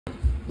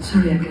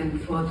Sorry again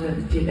for the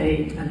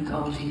delay and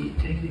all the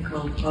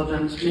technical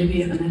problems.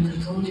 Maybe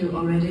Annette told you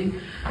already,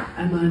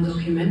 I'm a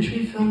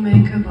documentary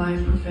filmmaker by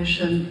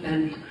profession,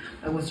 and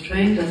I was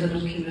trained as a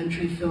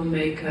documentary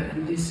filmmaker,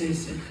 and this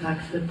is in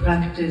fact the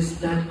practice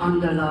that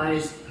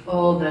underlies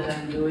all that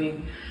I'm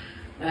doing.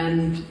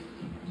 And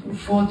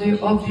for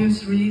the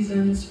obvious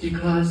reasons,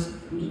 because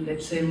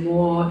let's say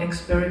more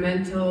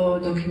experimental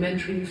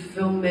documentary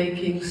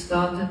filmmaking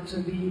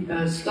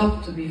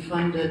stopped to be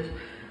funded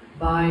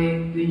by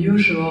the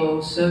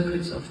usual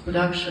circuits of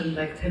production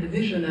like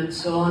television and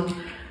so on,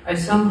 I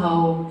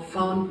somehow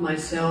found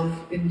myself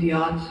in the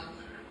art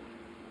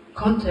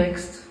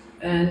context,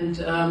 and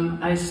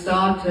I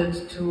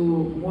started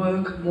to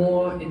work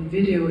more in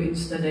video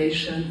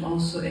installation,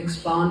 also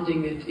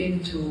expanding it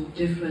into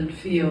different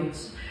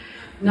fields.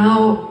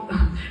 Now,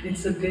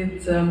 it's a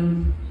bit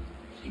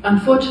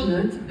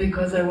unfortunate,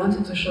 because I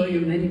wanted to show you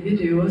many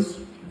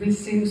videos.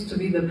 This seems to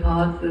be the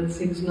part that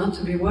seems not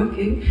to be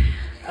working.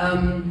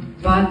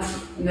 But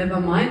never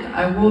mind,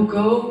 I will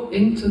go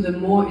into the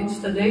more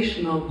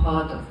installational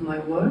part of my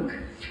work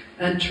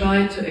and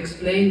try to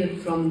explain it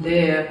from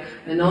there.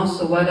 And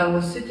also, while I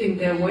was sitting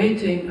there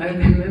waiting, I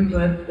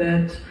remembered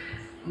that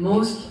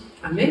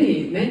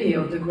many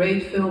of the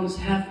great films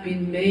have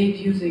been made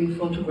using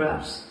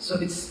photographs, so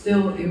it's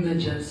still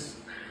images.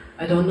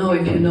 I don't know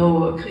if you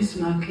know Chris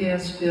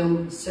Marker's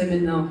film,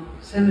 seminal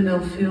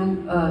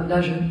film, La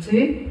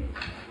Jetée.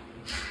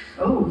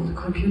 Oh, the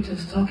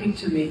computer's talking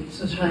to me,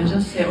 so shall I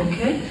just say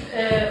okay?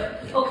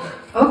 Okay.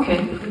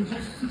 Okay.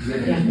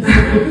 Yeah.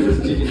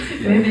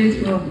 Maybe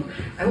it will.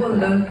 I will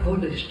learn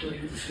Polish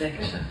during this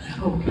lecture, I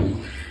hope.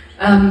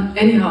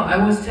 Anyhow, I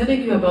was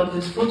telling you about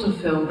this photo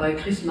film by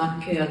Chris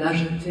Marker, La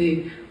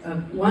Jetée, a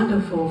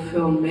wonderful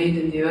film made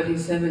in the early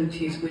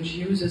 70s, which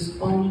uses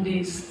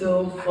only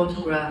still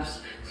photographs.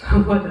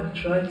 So what I've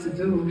tried to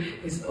do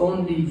is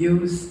only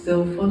use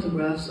still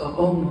photographs, or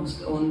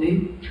almost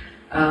only,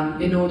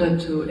 in order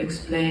to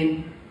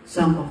explain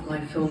some of my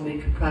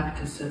filmmaking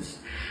practices.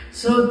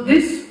 So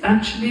this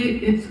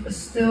actually is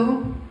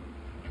still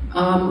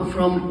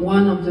from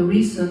one of the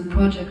recent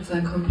projects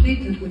I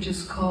completed, which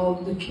is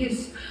called The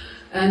Kiss.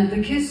 And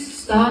The Kiss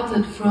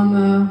started from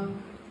a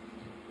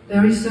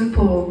very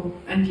simple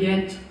and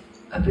yet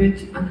a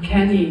bit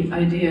uncanny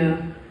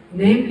idea,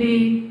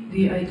 namely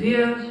the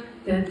idea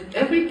that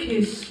every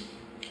kiss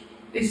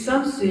is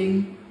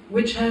something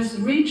which has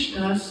reached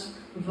us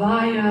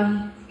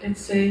via,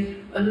 let's say,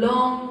 a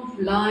long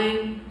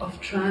line of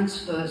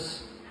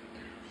transfers.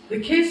 The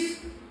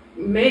kiss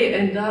may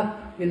end up,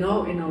 in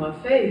our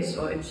face,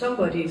 or on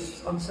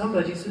somebody's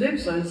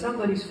lips, or in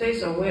somebody's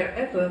face, or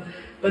wherever,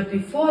 but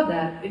before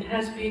that, it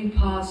has been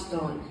passed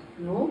on,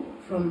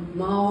 from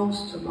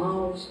mouth to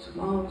mouth to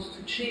mouth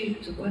to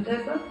cheek to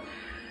whatever.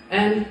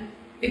 And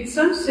it's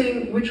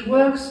something which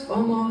works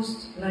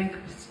almost like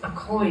a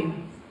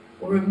coin,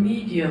 or a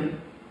medium,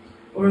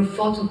 or a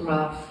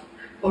photograph,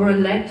 or a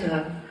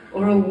letter,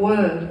 or a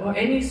word, or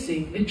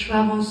anything. It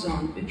travels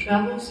on. It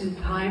travels in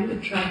time,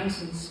 it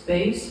travels in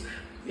space,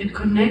 it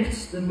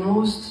connects the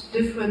most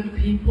different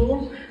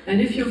people, and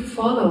if you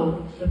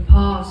follow the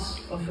path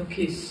of a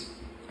kiss,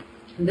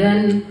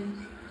 then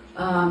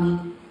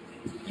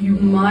you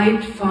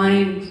might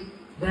find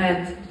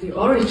that the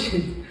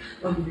origin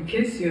of the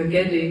kiss you're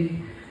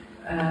getting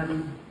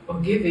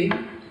or giving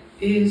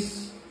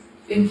is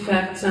in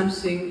fact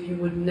something you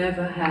would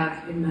never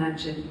have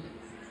imagined.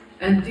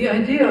 And the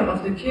idea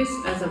of the kiss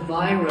as a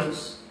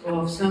virus,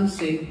 or of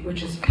something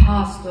which is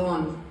passed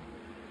on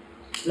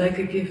like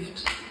a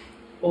gift,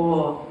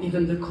 or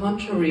even the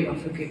contrary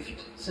of a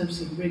gift,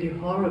 something really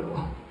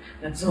horrible,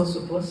 that's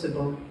also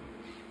possible.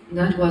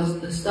 That was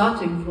the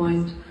starting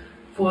point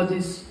for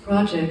this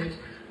project,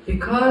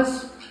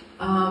 because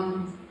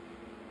I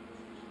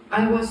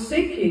was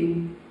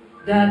thinking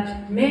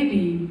that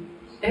maybe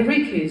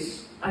every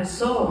kiss I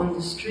saw on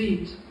the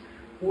street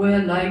were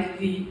like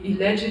the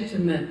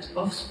illegitimate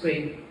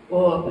offspring,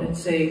 or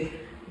let's say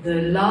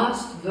the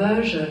last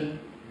version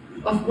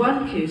of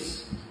one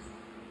kiss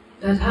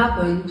that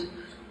happened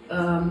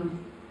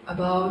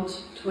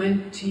about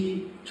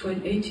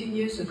 18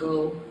 years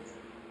ago,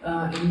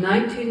 in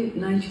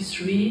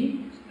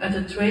 1993, at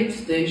a train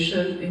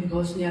station in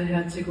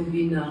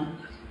Bosnia-Herzegovina.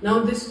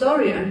 Now, this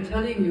story I'm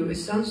telling you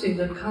is something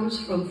that comes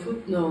from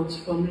footnotes,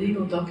 from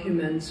legal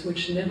documents,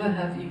 which never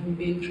have even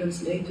been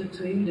translated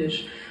to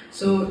English.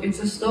 So it's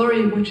a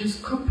story which is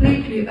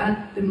completely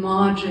at the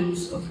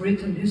margins of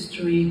written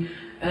history,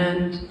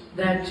 and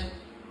that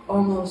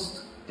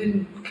almost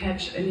didn't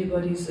catch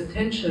anybody's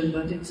attention,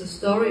 but it's a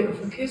story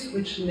of a kiss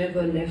which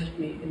never left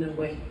me, in a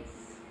way.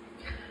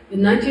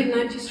 In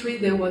 1993,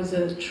 there was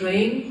a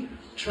train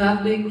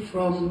traveling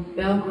from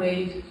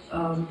Belgrade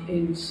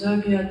in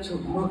Serbia to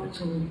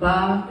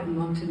Bar in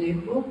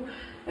Montenegro,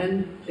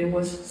 and there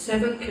was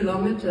 7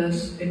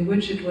 kilometers in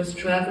which it was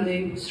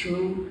traveling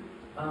through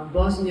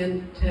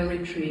Bosnian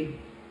territory,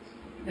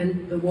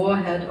 and the war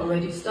had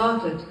already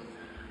started.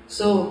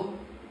 So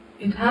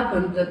it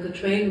happened that the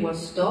train was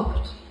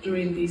stopped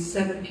during these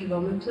 7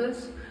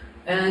 kilometers,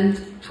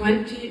 and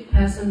 20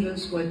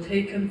 passengers were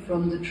taken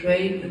from the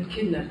train and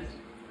kidnapped.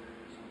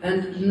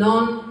 And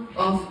none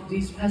of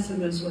these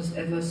passengers was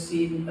ever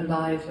seen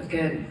alive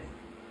again.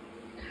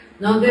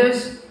 Now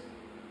there's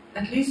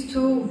at least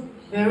two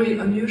very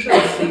unusual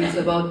things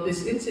about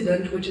this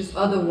incident, which is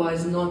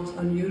otherwise not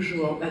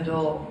unusual at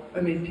all.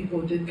 I mean,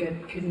 people did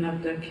get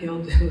kidnapped and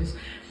killed. It was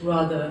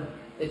rather,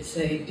 let's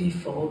say,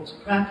 default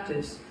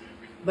practice.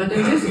 But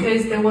in this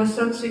case, there was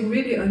something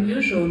really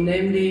unusual,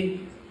 namely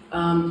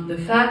the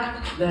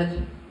fact that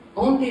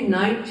only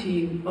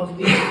 19 of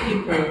these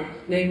people,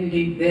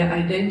 namely their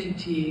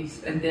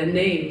identities and their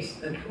names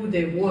and who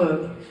they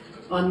were,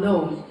 are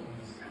known.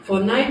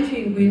 For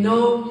 19, we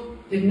know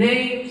the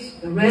names,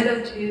 the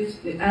relatives,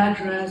 the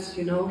address,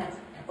 you know,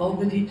 all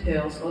the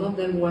details. All of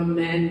them were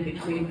men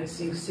between, I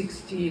think,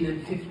 16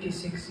 and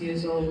 56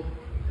 years old.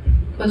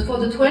 But for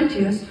the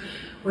 20th,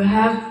 we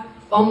have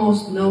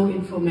almost no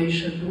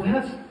information. We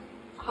have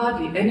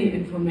hardly any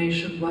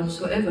information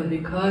whatsoever,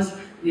 because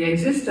the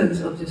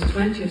existence of this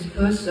 20th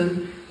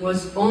person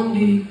was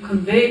only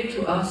conveyed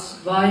to us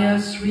via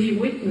 3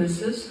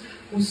 witnesses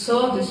who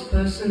saw this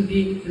person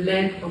being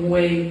led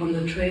away on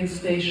the train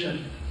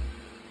station.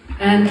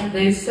 And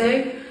they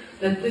say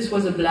that this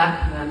was a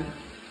black man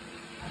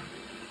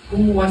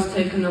who was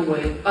taken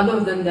away. Other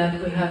than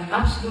that, we have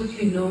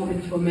absolutely no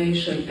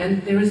information.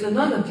 And there is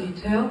another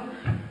detail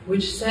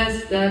which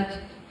says that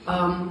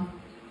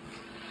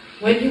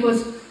when he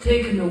was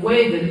taken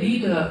away, the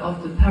leader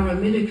of the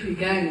paramilitary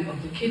gang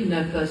of the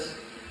kidnappers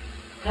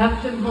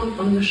tapped him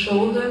on the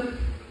shoulder,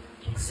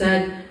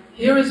 said,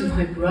 "Here is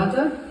my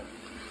brother,"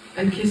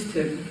 and kissed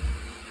him.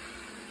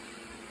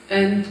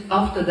 And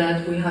after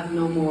that, we have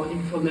no more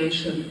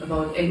information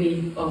about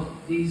any of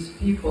these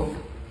people.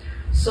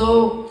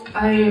 So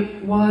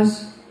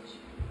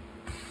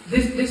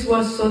this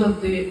was sort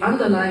of the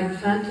underlying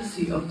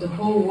fantasy of the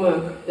whole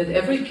work, that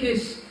every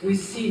kiss we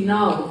see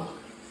now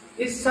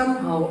is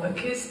somehow a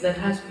kiss that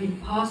has been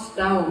passed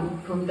down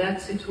from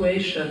that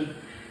situation,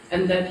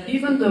 and that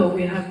even though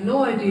we have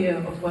no idea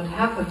of what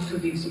happened to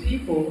these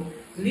people,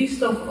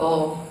 least of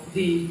all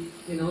the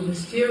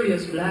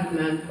mysterious black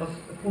man of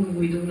whom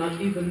we do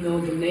not even know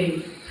the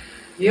name,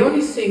 the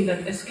only thing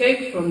that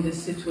escaped from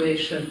this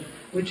situation,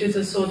 which is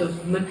a sort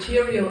of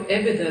material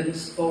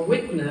evidence or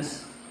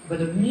witness, but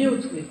a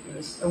mute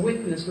witness, a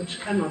witness which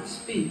cannot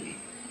speak,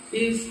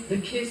 is the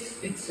kiss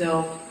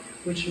itself,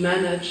 which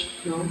managed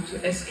to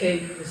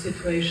escape the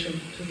situation,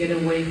 to get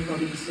away from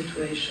the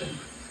situation.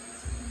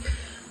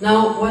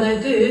 Now, what I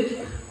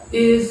did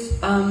is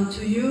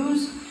to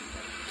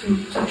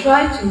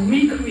try to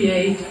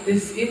recreate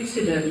this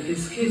incident,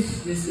 this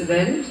kiss, this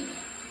event,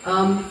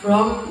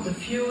 from the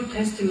few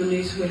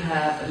testimonies we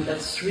have, and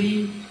that's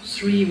three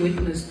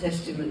witness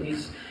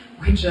testimonies,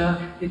 which are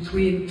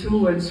between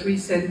 2 and 3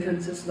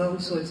 sentences long,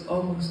 so it's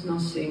almost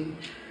nothing.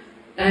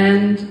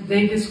 And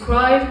they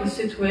describe the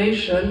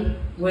situation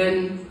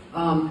when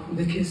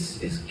the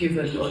kiss is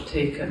given or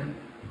taken.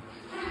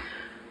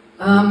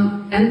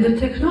 And the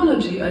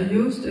technology I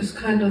used is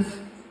kind of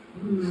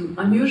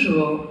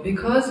unusual,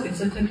 because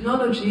it's a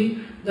technology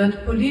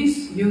that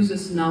police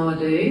uses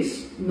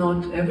nowadays.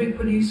 Not every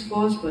police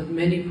force, but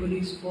many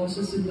police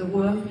forces in the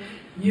world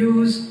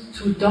use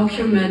to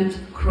document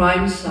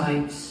crime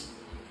sites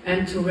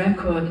and to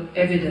record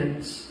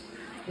evidence.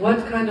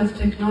 What kind of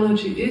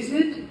technology is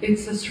it?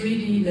 It's a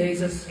 3D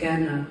laser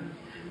scanner.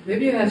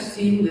 Maybe you have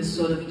seen this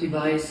sort of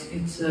device.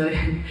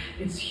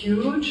 It's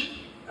huge.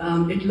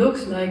 It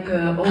looks like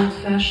an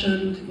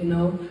old-fashioned,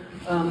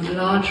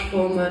 large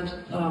format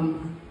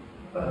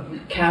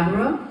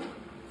camera,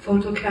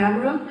 photo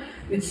camera.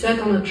 It's set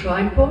on a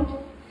tripod,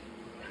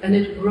 and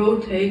it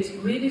rotates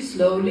really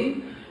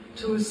slowly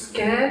to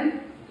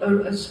scan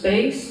a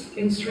space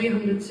in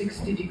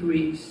 360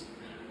 degrees.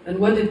 And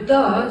what it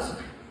does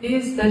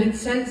is that it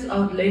sends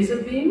out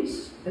laser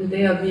beams, and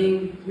they are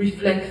being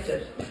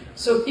reflected.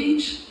 So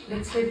each,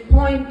 let's say,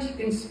 point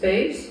in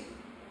space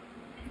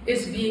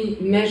is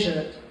being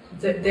measured.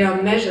 There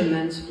are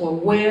measurements for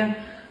where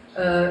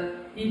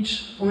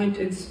each point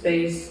in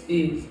space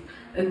is.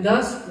 And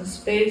thus the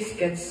space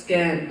gets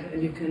scanned,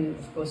 and you can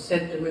of course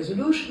set the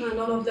resolution and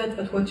all of that,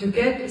 but what you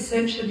get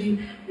essentially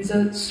is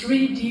a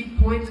 3D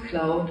point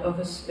cloud of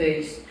a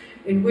space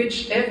in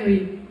which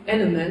every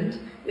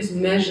element is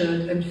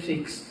measured and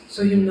fixed.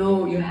 So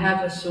you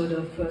have a sort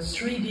of a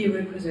 3D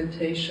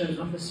representation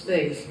of a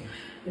space.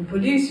 And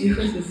police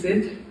uses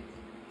it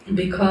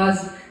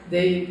because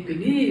they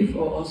believe,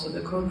 or also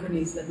the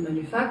companies that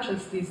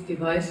manufactures these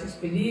devices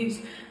believes,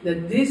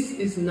 that this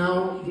is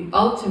now the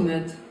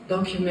ultimate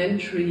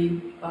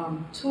documentary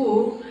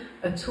tool,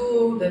 a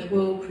tool that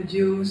will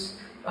produce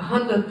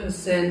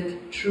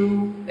 100%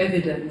 true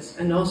evidence,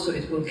 and also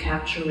it will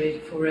capture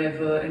it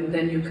forever, and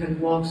then you can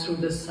walk through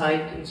the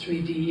site in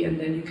 3D, and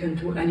then you can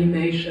do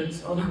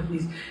animations. All of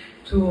these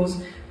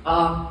tools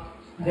are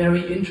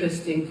very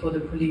interesting for the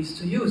police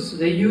to use. So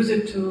they use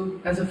it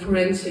as a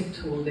forensic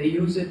tool. They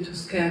use it to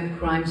scan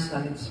crime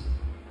sites.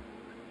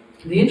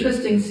 The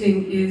interesting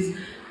thing is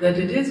that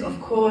it is,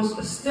 of course,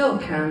 a still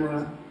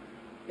camera.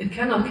 it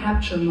cannot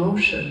capture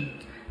motion.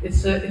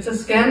 It's a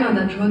scanner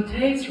that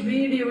rotates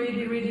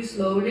really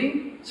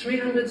slowly,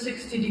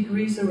 360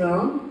 degrees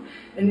around,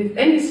 and if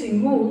anything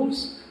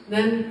moves,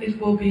 then it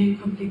will be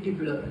completely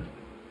blurred.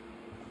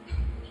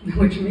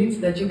 Which means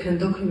that you can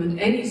document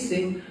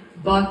anything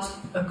but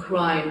a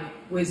crime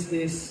with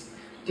this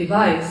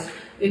device.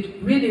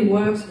 It really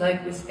works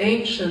like this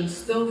ancient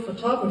still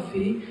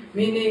photography,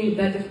 meaning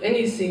that if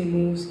anything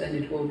moves, then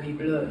it will be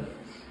blurred.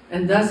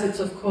 And thus it's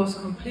of course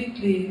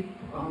completely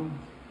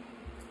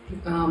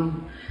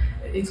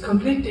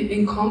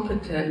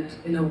incompetent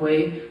in a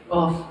way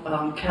of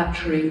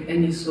capturing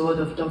any sort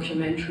of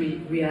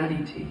documentary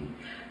reality.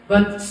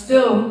 But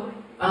still,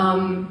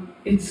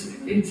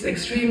 it's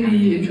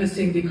extremely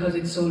interesting because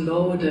it's so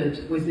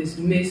loaded with this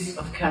myth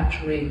of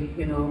capturing,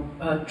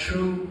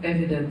 true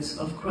evidence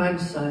of crime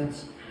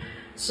sites.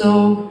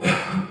 So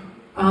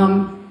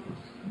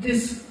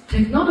this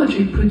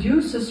technology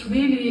produces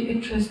really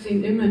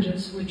interesting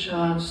images which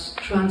are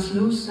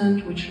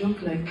translucent, which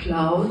look like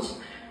clouds.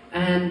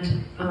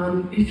 And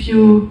if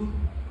you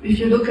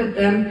look at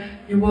them,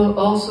 you will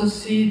also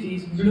see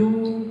these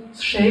blue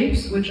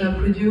shapes which are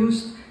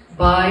produced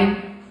by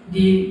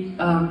the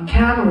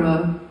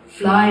camera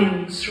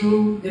flying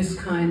through this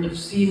kind of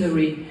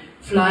scenery,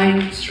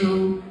 flying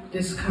through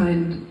this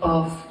kind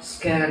of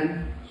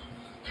scan.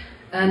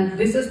 And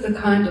this is the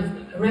kind of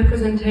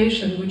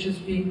representation which is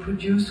being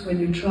produced when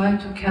you try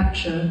to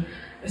capture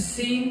a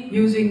scene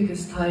using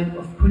this type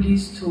of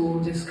police tool,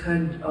 this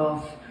kind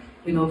of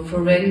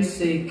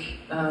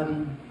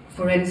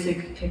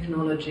forensic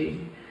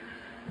technology.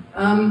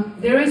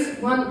 There is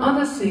one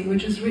other thing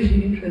which is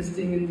really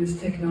interesting in this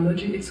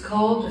technology. It's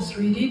called a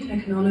 3D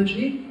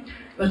technology,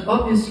 but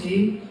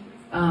obviously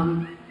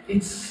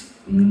it's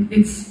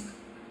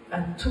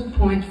a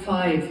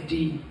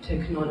 2.5D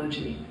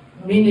technology,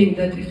 meaning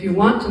that if you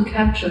want to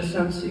capture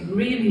something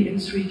really in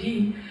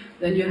 3D,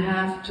 then you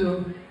have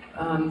to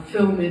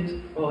film it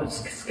or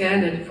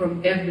scan it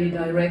from every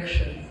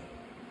direction.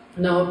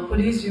 Now,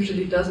 police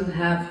usually doesn't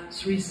have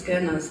 3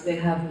 scanners, they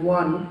have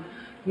 1,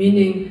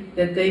 meaning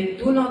that they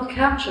cannot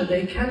capture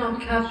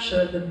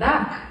the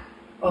back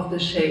of the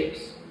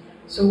shapes.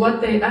 So what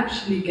they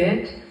actually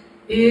get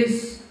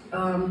is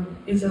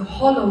a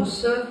hollow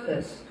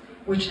surface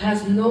which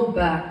has no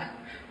back.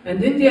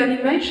 And in the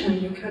animation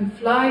you can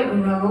fly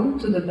around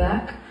to the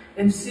back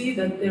and see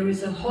that there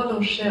is a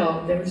hollow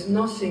shell, there is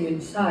nothing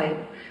inside.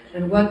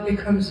 And what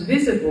becomes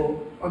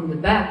visible on the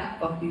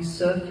back of this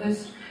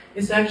surface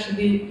is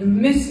actually the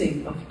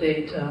missing of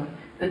data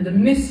and the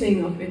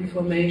missing of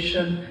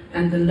information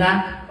and the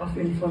lack of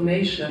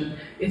information.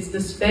 It's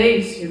the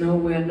space,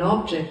 where an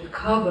object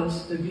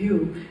covers the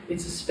view.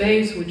 It's a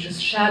space which is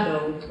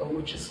shadowed or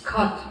which is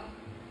cut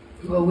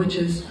or which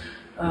is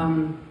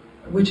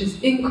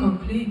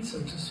incomplete, so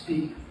to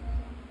speak.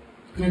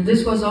 And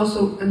this was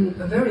also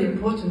a very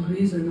important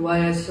reason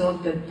why I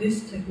thought that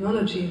this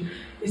technology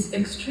is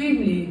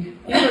extremely,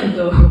 even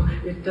though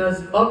it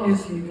does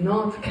obviously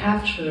not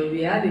capture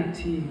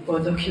reality or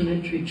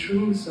documentary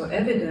truth or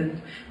evidence,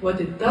 what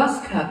it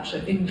does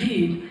capture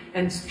indeed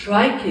and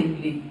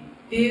strikingly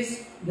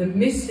is the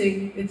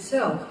missing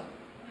itself.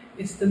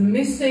 It's the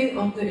missing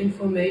of the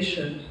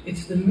information,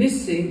 it's the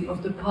missing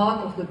of the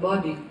part of the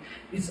body,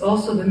 it's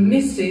also the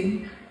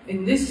missing,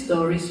 in this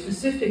story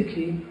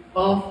specifically,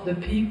 of the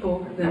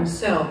people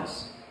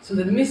themselves. So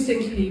the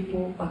missing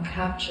people are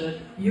captured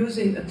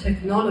using a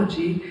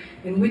technology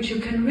in which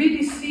you can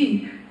really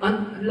see,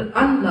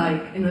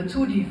 unlike in a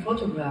 2D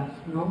photograph,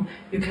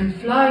 you can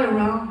fly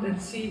around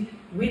and see,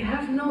 we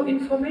have no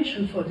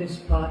information for this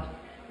part,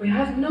 we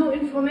have no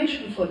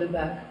information for the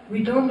back,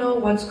 we don't know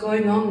what's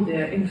going on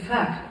there, in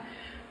fact.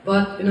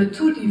 But in a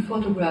 2D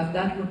photograph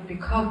that would be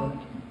covered.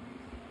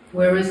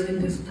 Whereas in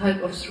this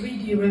type of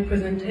 3D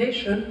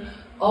representation,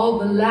 all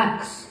the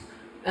lacks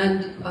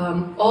and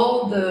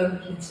all the,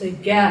 let's say,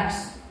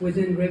 gaps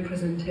within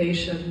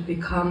representation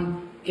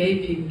become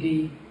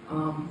gapingly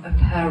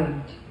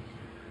apparent.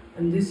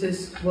 And this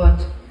is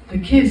what the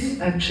kiss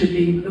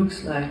actually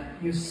looks like.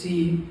 You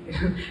see,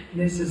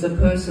 this is a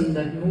person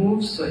that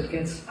moves, so it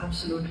gets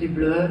absolutely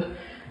blurred,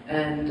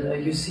 and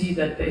you see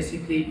that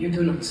basically you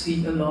do not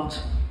see a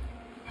lot.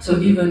 So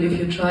even if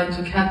you try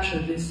to capture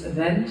this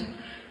event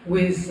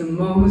with the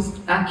most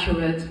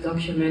accurate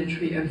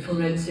documentary and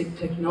forensic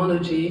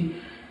technology,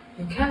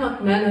 you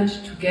cannot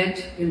manage to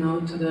get,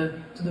 to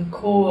the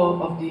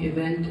core of the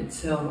event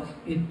itself.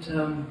 It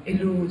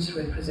eludes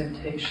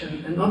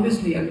representation. And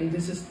obviously,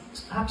 this is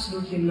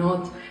absolutely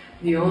not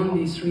the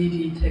only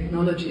 3D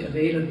technology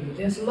available.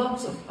 There's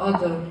lots of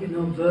other,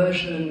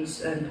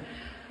 versions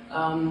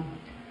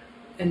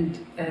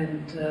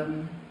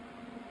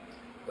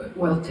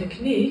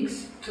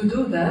techniques to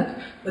do that,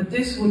 but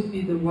this would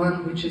be the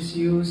one which is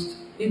used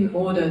in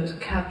order to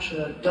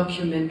capture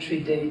documentary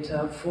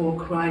data for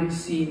crime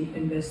scene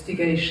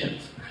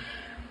investigations.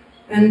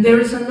 And there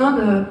is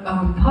another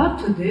part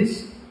to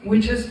this,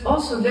 which is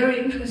also very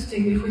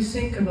interesting if we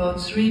think about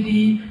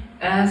 3D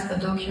as a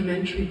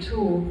documentary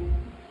tool,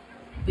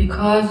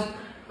 because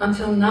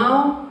until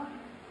now,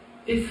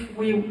 if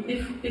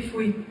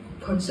we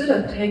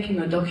consider taking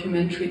a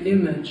documentary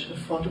image, a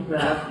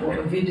photograph or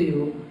a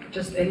video,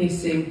 just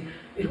anything,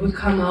 it would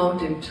come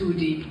out in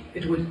 2D.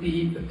 It would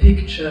be a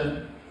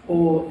picture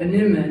or an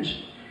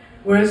image.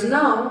 Whereas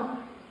now,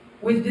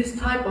 with this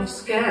type of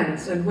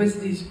scans and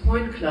with these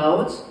point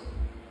clouds,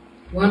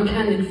 one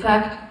can in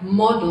fact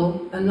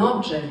model an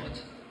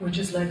object, which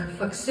is like a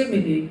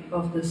facsimile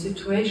of the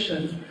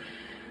situation.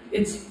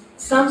 It's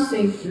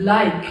something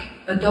like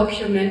a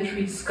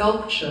documentary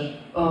sculpture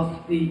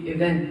of the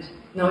event.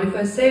 Now, if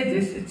I say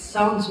this, it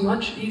sounds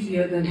much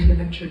easier than it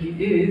actually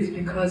is,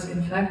 because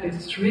in fact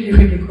it's really,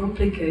 really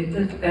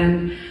complicated,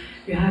 and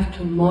you have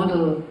to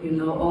model, you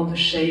know, all the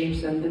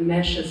shapes and the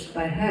meshes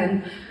by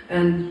hand,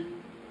 and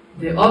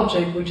the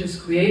object which is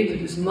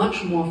created is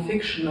much more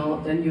fictional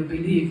than you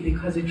believe,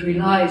 because it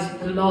relies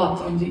a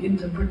lot on the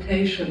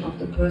interpretation of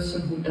the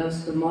person who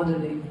does the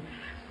modeling.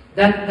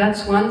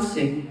 That's one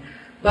thing.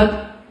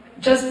 But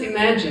just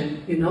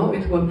imagine, you know,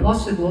 it were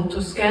possible to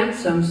scan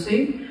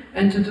something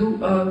and to do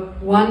a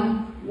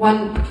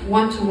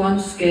one-to-one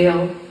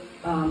scale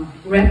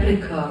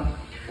replica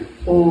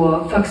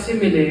or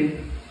facsimile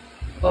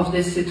of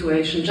this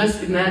situation.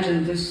 Just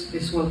imagine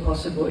this were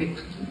possible. It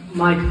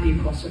might be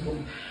possible.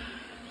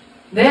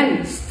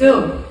 Then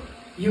still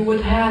you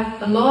would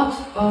have a lot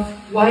of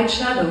white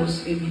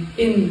shadows in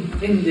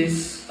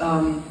this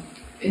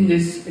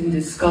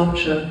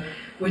sculpture,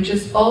 which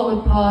is all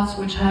the parts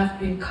which have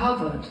been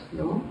covered,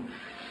 no?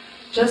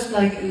 Just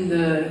like in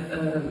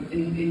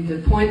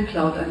the point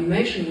cloud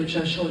animation which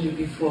I showed you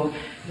before,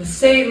 the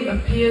same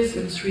appears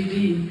in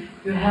 3D.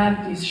 You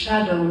have these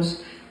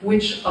shadows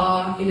which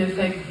are in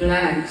effect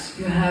blanks.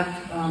 You have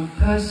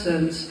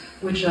persons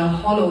which are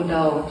hollowed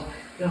out.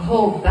 The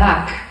whole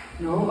back,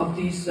 no, of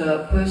these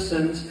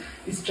persons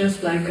is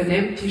just like an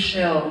empty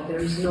shell. There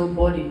is no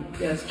body.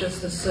 There's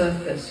just a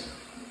surface.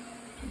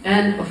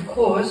 And of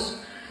course,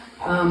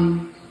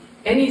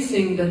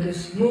 anything that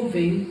is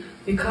moving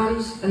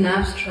becomes an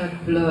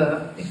abstract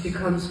blur. It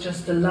becomes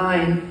just a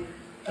line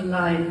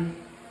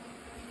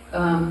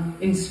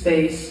in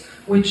space,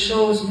 which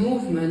shows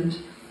movement,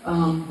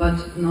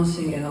 but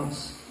nothing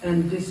else.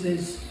 And this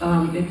is,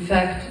 in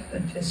fact, a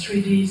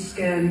 3D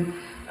scan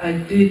I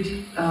did,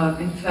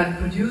 in fact,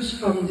 produce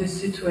from this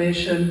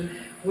situation,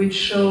 which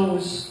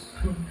shows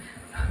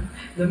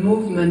the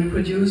movement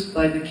produced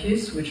by the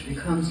kiss, which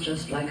becomes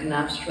just like an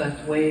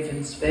abstract wave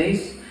in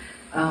space,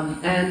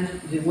 and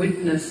the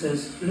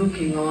witnesses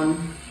looking on,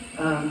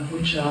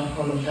 which are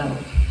hollowed out.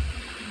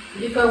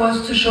 If I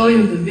was to show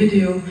you the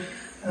video,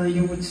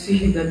 you would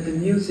see that the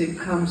music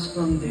comes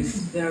from this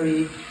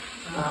very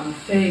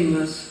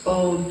famous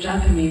old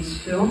Japanese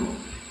film.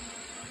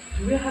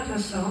 Do we have a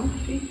sound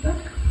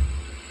feedback?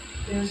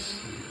 There's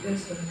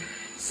the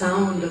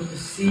sound of the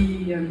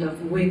sea and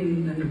of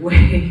wind and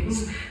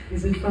waves.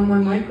 Is it from my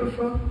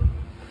microphone?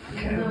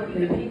 Okay. No,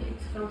 I think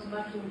it's from the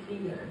vacuum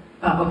cleaner.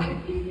 Ah, okay.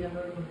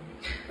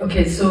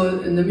 Okay, so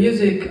the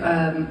music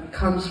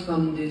comes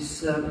from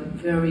this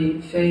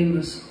very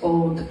famous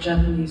old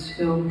Japanese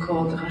film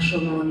called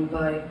Rashomon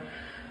by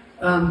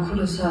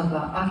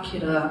Kurosawa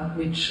Akira,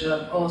 which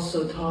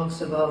also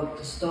talks about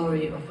the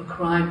story of a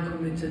crime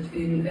committed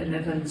in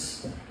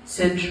 11th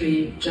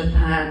century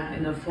Japan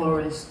in a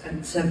forest,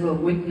 and several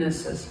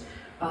witnesses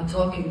are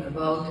talking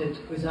about it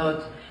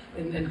without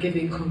and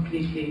giving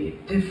completely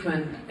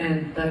different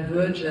and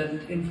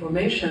divergent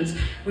informations,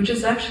 which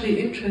is actually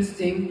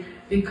interesting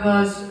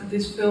because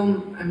this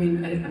film, I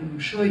mean, I'm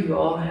sure you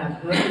all have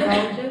heard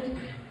about it,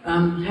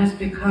 has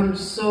become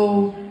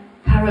so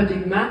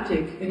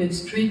paradigmatic in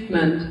its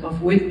treatment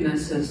of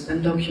witnesses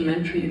and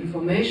documentary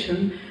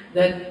information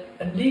that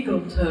a legal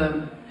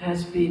term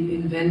has been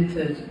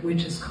invented,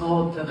 which is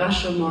called the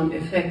Rashomon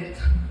effect,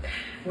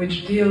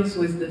 which deals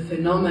with the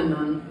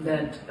phenomenon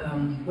that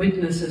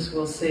witnesses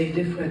will say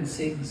different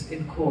things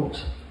in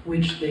court,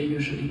 which they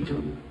usually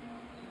do.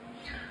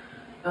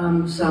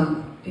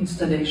 Some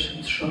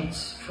installation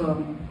shots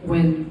from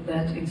when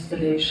that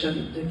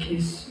installation, the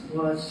kiss,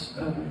 was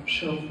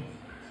shown.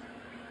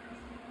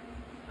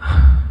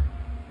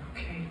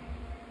 Okay,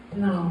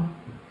 now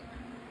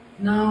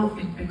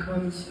it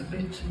becomes a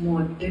bit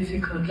more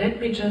difficult.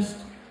 Let me just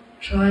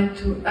try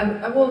to,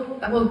 I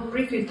will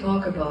briefly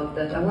talk about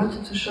that. I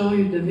wanted to show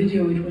you the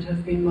video, it would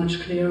have been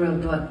much clearer,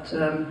 but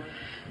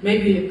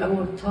maybe I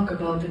will talk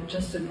about it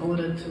just in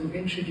order to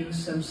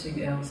introduce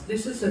something else.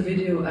 This is a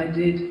video I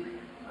did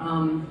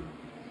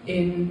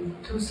in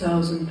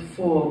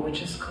 2004,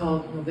 which is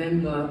called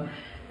November,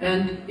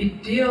 and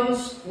it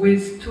deals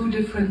with two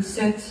different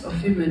sets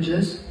of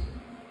images,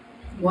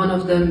 one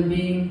of them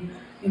being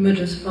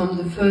images from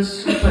the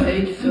first Super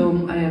 8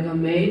 film I ever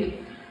made.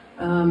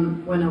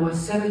 When I was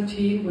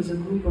 17, with a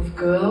group of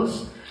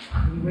girls,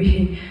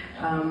 we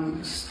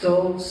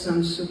stole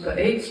some Super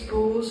 8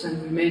 spools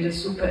and we made a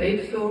Super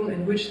 8 film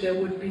in which there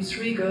would be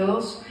 3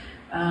 girls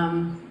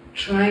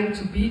trying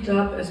to beat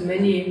up as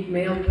many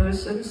male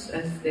persons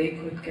as they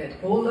could get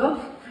hold of,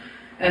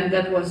 and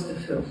that was the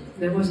film.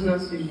 There was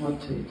nothing more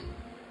to it.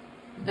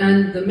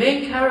 And the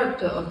main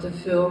character of the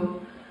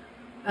film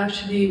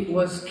actually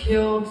was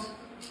killed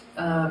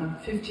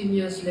 15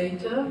 years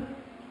later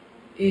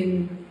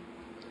in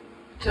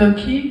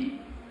Turkey.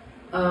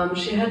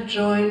 She had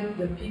joined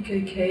the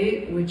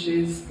PKK, which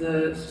is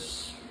the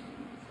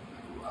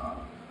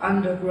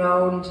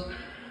underground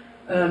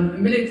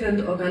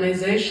militant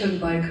organization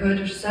by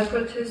Kurdish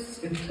separatists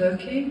in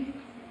Turkey.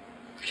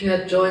 She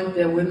had joined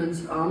their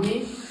women's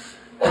army,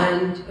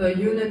 and her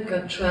unit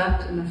got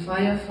trapped in a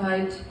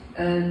firefight,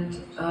 and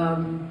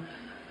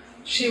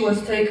she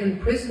was taken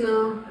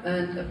prisoner,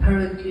 and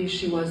apparently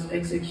she was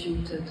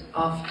executed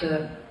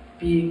after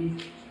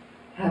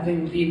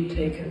having been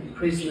taken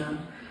prisoner.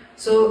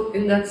 So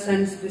in that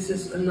sense, this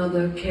is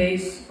another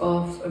case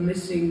of a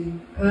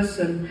missing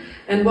person.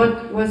 And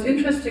what was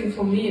interesting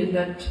for me in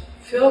that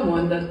film, or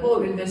in that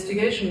whole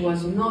investigation,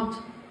 was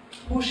not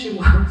who she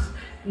was,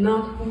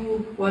 not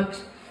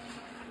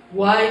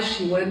why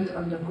she went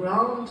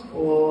underground,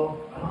 or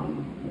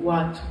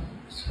what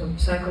her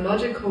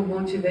psychological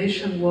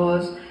motivation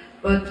was,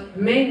 but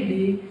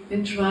mainly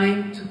in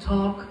trying to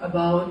talk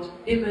about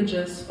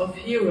images of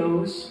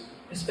heroes,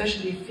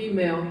 especially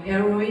female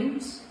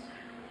heroines,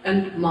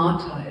 and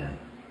martyr.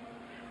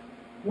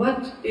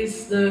 What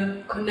is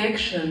the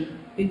connection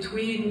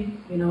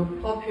between,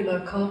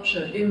 popular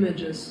culture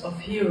images of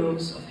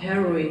heroes, of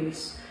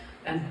heroines,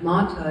 and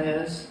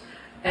martyrs,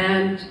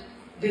 and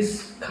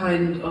this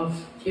kind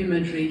of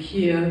imagery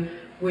here,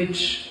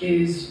 which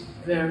is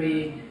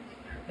very,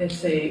 let's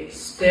say,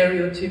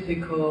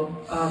 stereotypical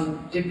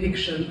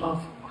depiction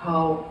of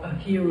how a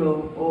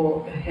hero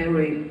or a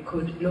heroine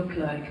could look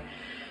like.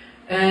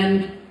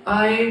 And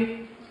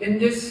in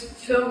this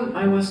film,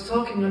 I was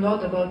talking a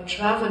lot about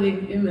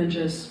traveling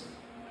images,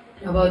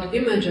 about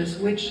images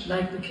which,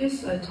 like the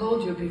kiss I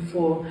told you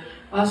before,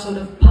 are sort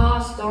of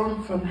passed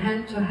on from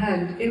hand to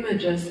hand,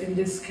 images in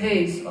this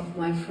case of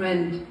my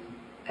friend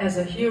as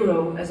a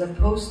hero, as a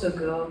poster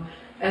girl,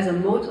 as a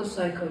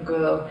motorcycle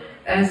girl,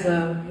 as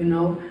a,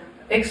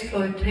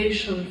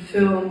 exploitation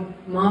film,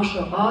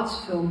 martial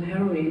arts film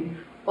heroine.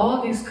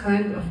 All these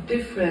kind of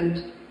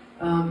different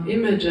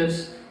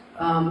images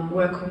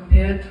were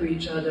compared to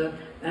each other,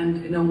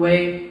 and in a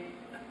way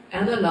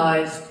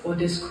analyzed or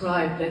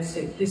described, let's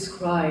say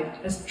described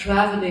as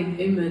traveling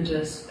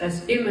images,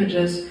 as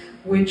images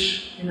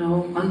which,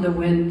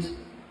 underwent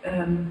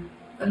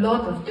a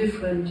lot of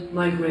different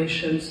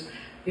migrations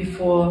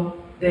before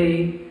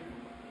they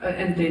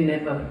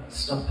never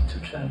stopped to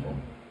travel.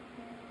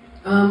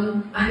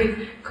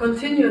 I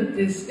continued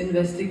this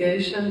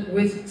investigation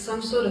with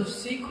some sort of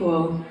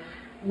sequel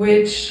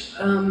which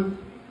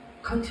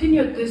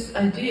continued this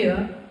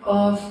idea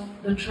of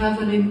the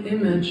traveling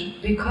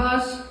image,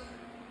 because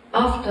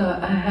after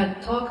I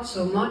had talked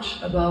so much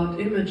about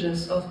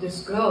images of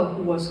this girl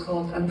who was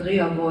called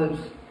Andrea Wolf,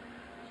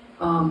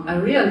 I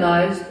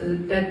realized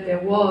that there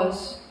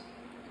was,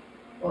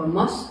 or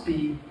must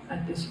be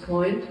at this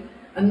point,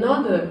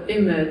 another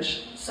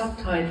image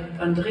subtitled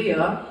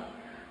Andrea,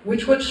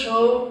 which would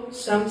show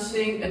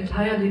something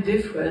entirely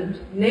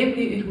different.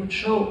 Namely, it would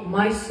show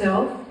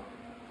myself,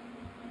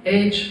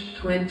 age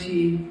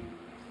 21,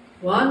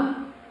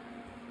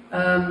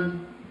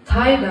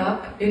 tied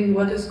up in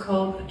what is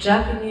called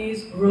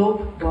Japanese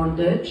rope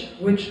bondage,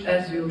 which,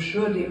 as you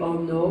surely all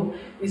know,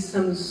 is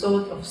some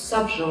sort of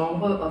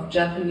subgenre of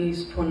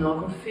Japanese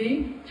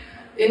pornography,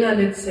 in a,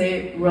 let's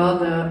say,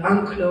 rather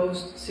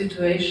unclosed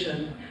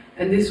situation.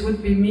 And this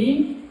would be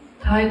me,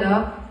 tied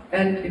up,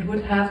 and it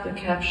would have the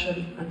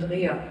caption,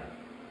 Andrea.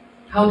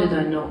 How did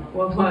I know?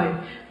 Well,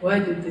 why? Why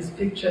did this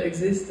picture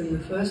exist in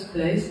the first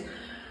place?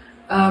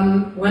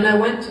 When I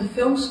went to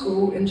film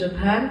school in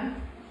Japan,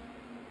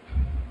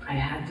 I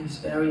had these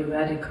very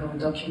radical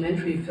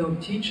documentary film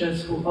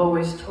teachers who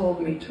always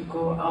told me to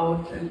go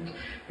out and,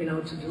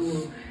 to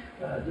do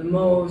the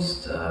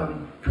most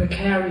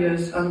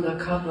precarious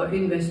undercover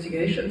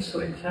investigations. So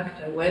in fact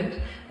I went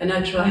and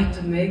I tried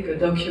to make a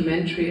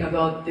documentary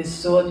about this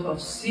sort of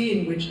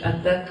scene, which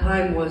at that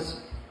time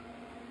was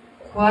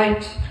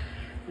quite,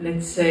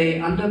 let's say,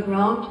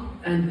 underground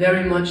and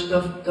very much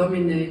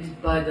dominated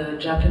by the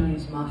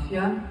Japanese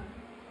mafia.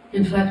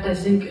 In fact, I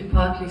think it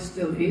partly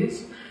still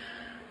is.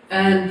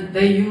 And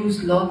they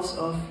use lots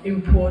of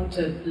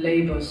imported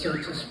labor, so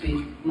to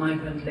speak,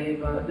 migrant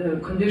labor. The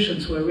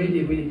conditions were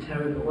really, really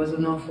terrible. It was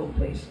an awful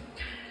place.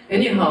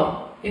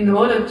 Anyhow, in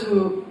order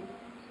to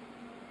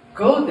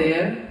go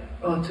there,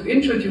 or to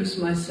introduce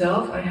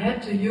myself, I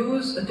had to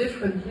use a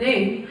different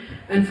name,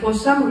 and for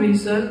some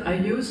reason I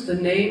used the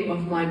name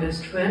of my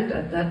best friend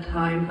at that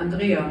time,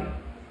 Andrea,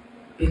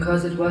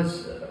 because it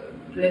was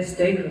less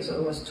dangerous,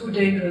 or it was too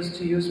dangerous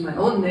to use my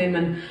own name,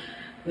 and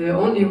the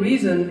only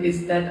reason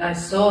is that I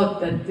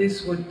thought that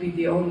this would be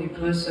the only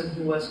person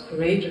who was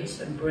courageous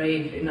and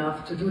brave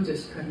enough to do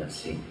this kind of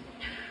thing.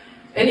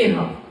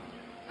 Anyhow,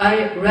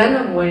 I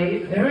ran away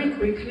very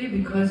quickly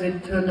because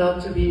it turned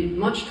out to be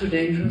much too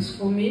dangerous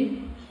for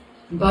me,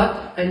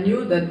 but I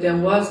knew that there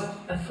was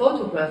a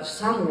photograph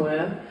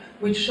somewhere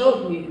which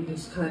showed me in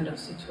this kind of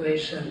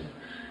situation.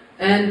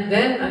 And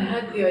then I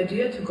had the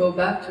idea to go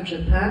back to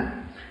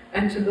Japan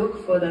and to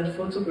look for that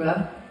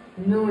photograph,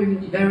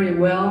 knowing very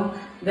well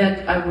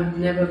that I would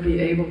never be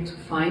able to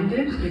find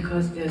it,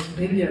 because there's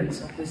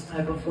billions of this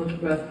type of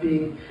photograph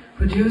being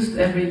produced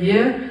every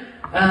year,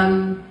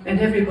 and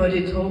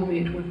everybody told me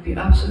it would be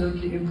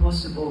absolutely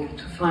impossible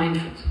to find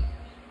it.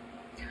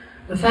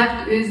 The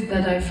fact is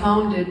that I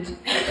found it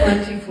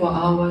 24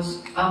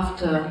 hours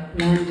after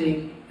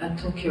landing at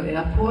Tokyo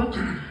airport,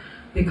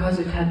 because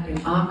it had been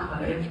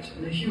archived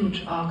in a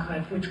huge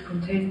archive which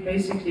contained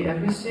basically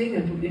everything,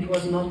 and it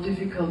was not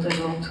difficult at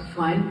all to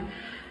find.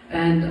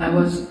 And I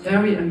was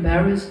very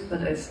embarrassed,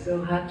 but I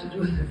still had to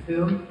do the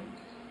film,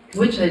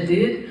 which I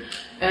did,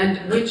 and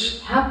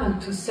which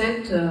happened to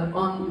center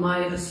on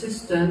my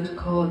assistant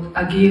called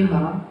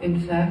Ageha, in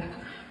fact,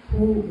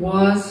 who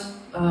was,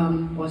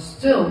 or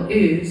still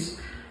is,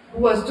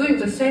 who was doing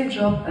the same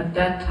job at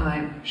that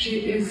time.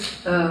 She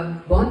is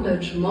a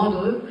bondage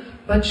model,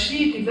 but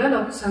she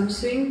developed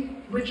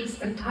something which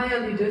is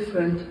entirely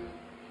different,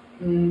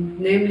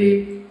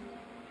 namely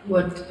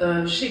what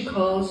she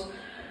calls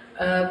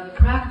a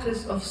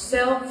practice of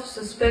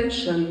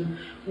self-suspension,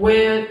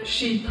 where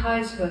she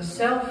ties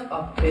herself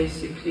up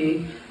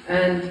basically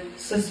and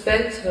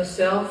suspends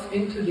herself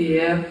into the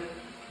air,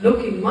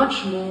 looking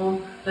much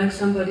more like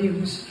somebody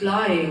who's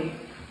flying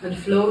and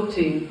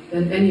floating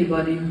than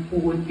anybody who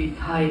would be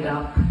tied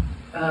up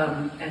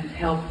and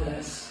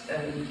helpless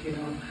and, you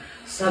know,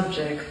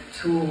 subject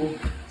to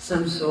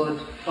some sort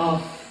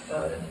of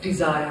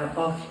desire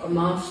of a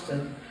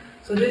master.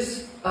 So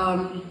this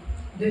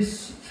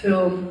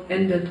film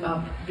ended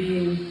up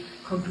being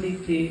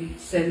completely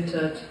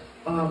centered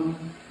on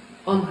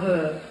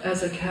her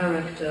as a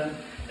character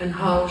and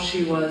how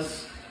she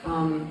was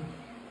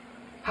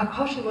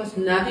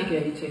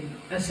navigating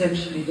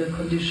essentially the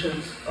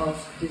conditions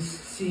of this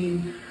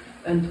scene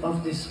and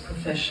of this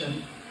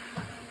profession.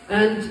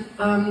 And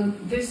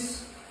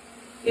this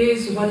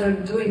is what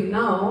I'm doing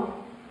now,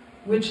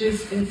 which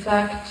is in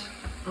fact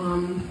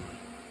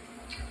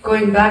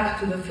going back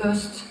to the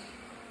first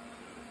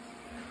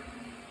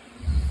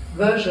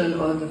version,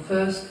 or the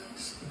first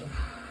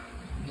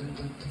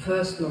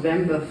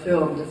November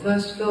film, the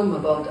first film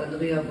about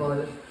Andrea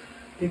Wolf,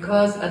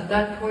 because at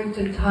that point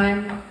in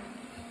time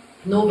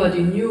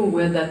nobody knew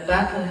where that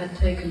battle had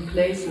taken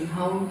place and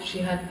how she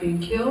had been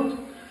killed,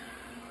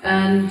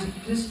 and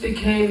this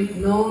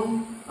became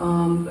known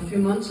a few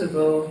months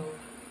ago.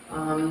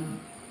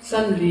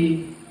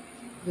 Suddenly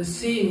the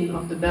scene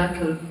of the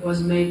battle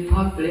was made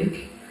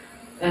public,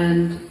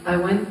 and I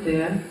went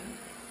there,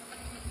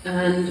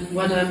 and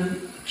what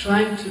I'm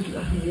trying to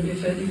do,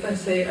 if I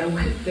say I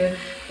went there,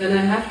 then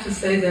I have to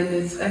say then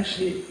it's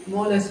actually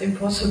more or less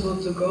impossible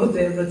to go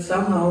there, but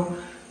somehow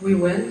we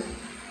went.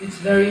 It's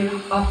very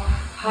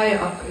high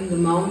up in the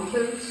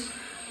mountains,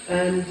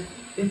 and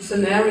it's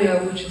an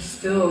area which is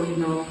still, you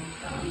know,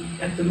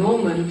 at the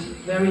moment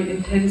very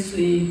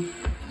intensely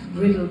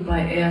riddled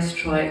by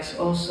airstrikes,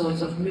 all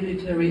sorts of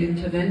military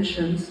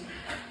interventions,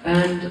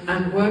 and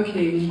I'm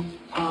working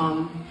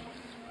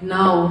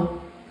now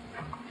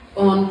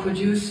on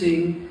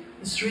producing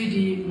a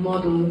 3D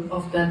model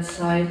of that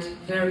site,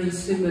 very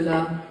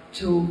similar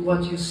to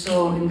what you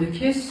saw in the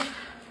KISS,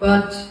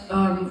 but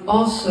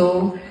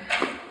also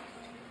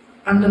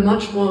under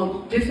much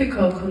more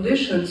difficult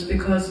conditions,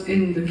 because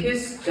in the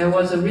KISS there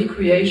was a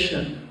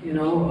recreation, you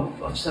know,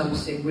 of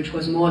something which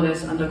was more or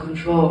less under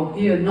control.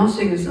 Here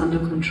nothing is under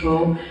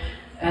control,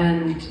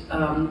 and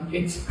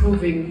it's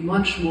proving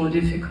much more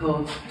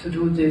difficult to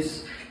do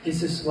this.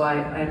 This is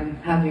why I'm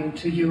having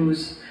to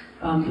use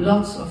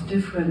lots of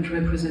different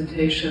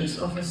representations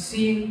of a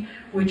scene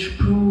which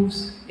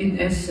proves, in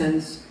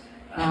essence,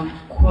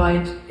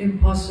 quite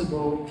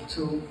impossible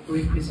to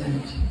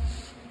represent.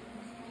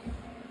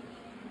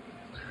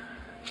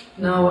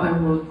 Now I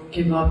will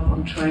give up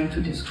on trying to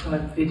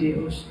describe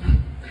videos.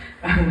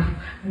 I will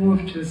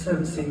move to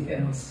something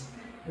else,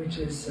 which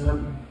is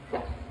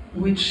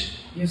which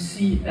you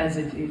see as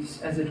it is,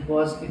 as it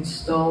was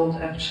installed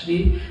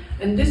actually.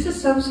 And this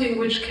is something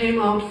which came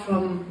out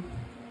from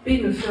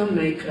being a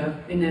filmmaker,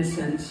 in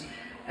essence,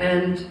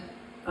 and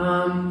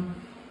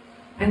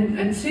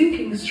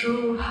thinking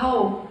through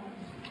how,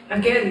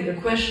 again, the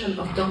question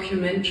of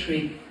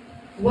documentary.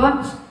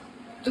 What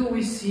do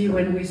we see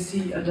when we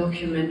see a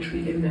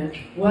documentary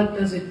image? What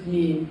does it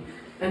mean?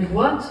 And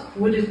what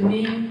would it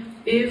mean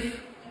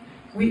if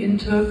we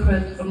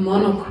interpret a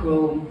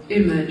monochrome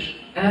image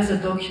as a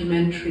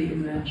documentary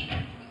image?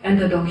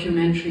 And a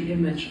documentary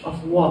image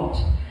of what?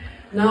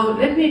 Now,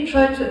 let me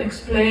try to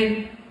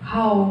explain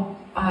how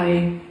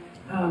I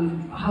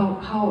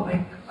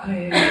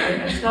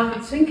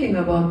started thinking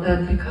about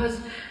that, because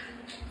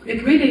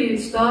it really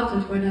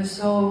started when I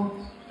saw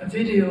a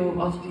video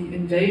of the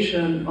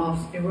invasion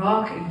of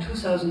Iraq in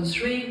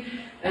 2003,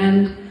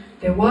 and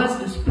there was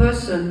this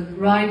person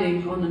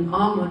riding on an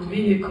armored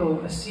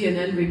vehicle, a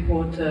CNN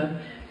reporter,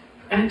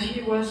 and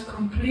he was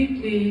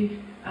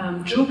completely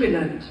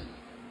jubilant.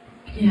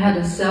 He had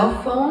a cell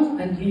phone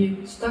and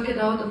he stuck it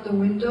out of the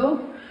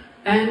window,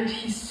 and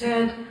he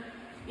said,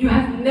 "You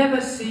have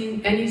never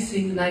seen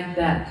anything like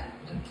that."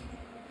 The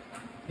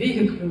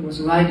vehicle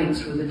was riding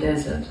through the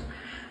desert.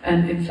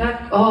 And in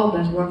fact, all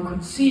that one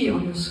could see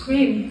on the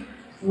screen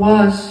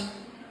was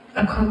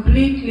a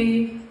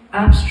completely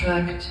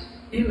abstract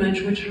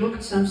image which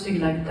looked something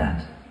like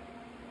that.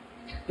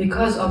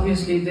 Because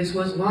obviously this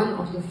was one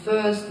of the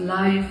first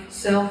live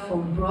cell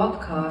phone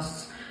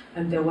broadcasts,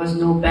 and there was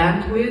no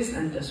bandwidth,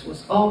 and this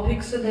was all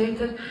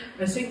pixelated.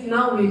 I think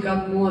now we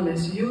got more or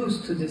less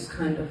used to this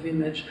kind of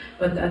image,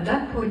 but at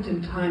that point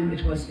in time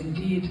it was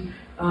indeed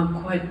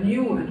quite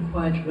new and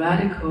quite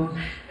radical.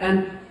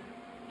 And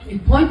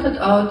it pointed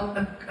out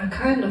a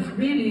kind of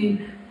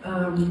really,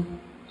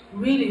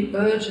 really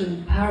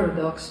urgent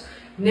paradox,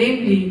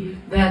 namely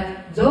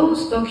that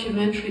those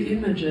documentary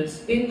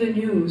images in the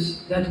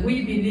news that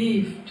we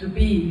believe to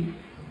be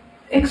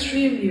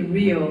extremely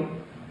real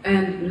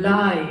and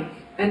live,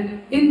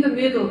 and in the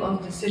middle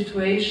of the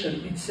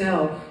situation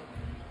itself,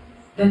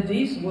 that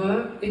these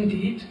were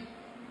indeed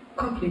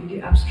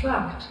completely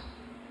abstract.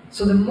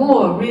 So the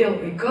more real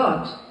it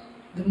got,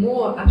 the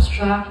more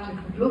abstract it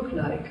would look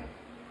like.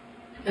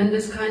 And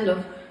this kind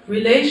of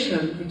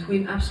relation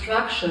between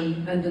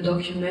abstraction and the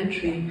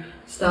documentary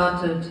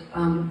started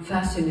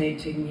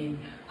fascinating me.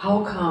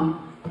 How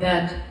come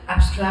that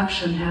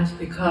abstraction has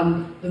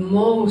become the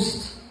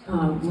most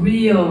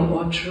real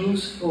or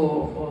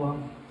truthful or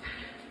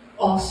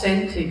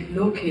authentic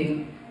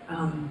looking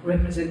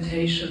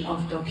representation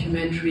of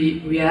documentary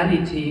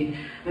reality?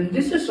 And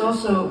this is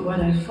also what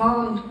I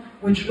found,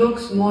 which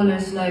looks more or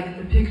less like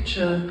the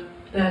picture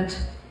that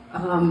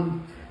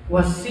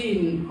was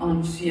seen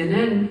on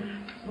CNN,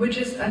 which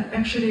is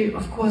actually,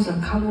 of course, a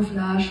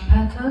camouflage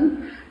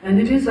pattern, and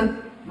it is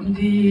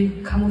the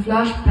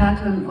camouflage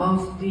pattern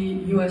of the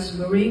US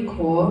Marine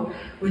Corps,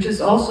 which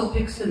is also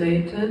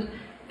pixelated,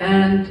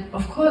 and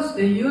of course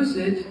they use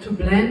it to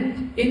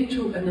blend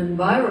into an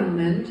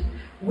environment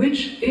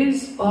which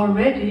is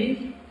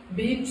already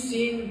being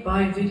seen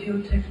by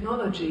video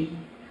technology.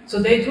 So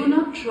they do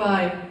not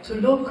try to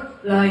look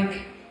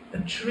like a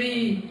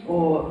tree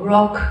or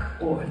rock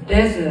or a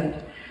desert,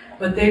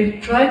 but they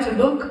try to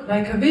look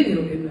like a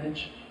video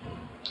image.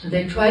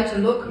 They try to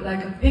look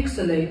like a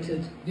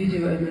pixelated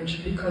video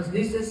image, because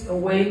this is a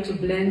way to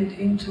blend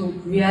into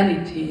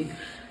reality.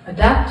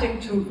 Adapting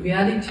to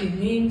reality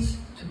means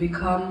to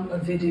become a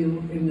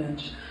video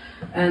image.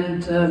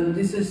 And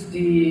this is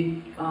the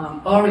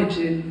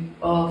origin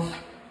of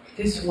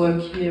this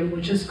work here,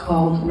 which is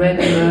called Red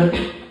Alert,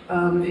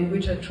 in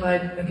which I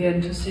tried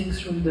again to think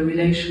through the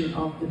relation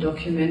of the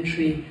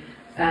documentary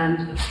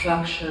and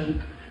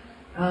abstraction.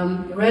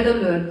 Red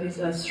Alert, these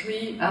are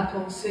 3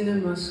 Apple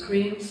cinema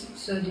screens,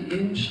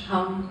 30-inch,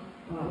 hung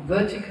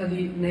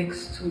vertically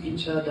next to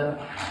each other.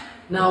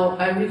 Now,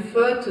 I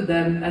refer to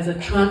them as a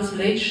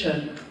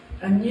translation,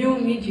 a new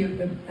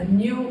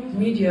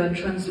media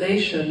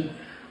translation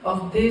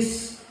of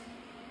this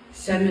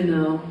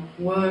seminal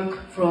work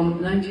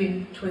from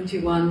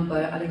 1921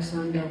 by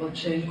Alexander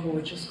Rodchenko,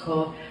 which is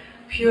called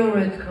Pure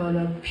Red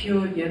Color,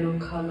 Pure Yellow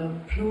Color,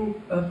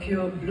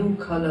 Pure Blue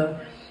Color.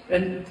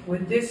 And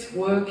with this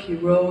work he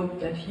wrote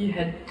that he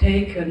had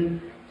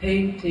taken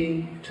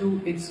painting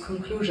to its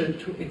conclusion,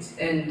 to its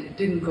end. It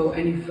didn't go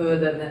any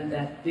further than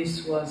that.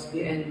 This was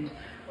the end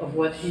of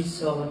what he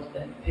thought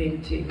that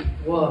painting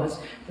was.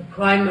 The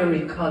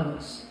primary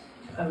colors,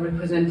 a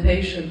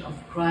representation of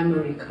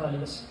primary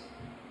colors.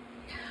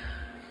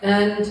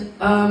 And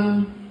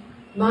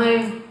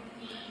my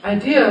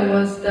idea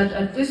was that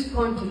at this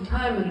point in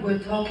time, and we're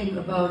talking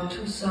about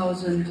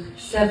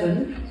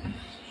 2007,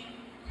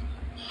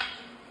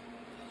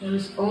 there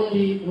is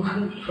only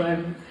one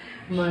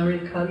primary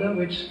color,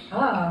 which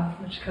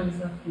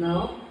comes up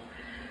now.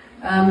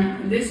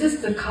 This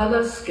is the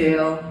color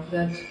scale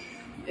that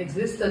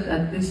existed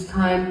at this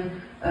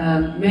time,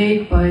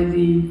 made by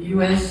the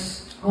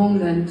US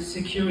Homeland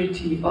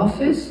Security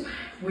Office,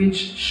 which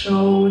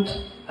showed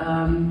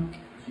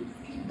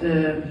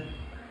the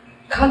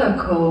color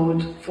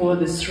code for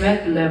the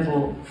threat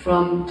level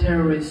from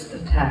terrorist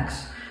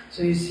attacks.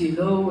 So you see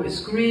low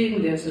is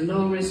green, there's a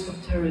low risk of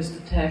terrorist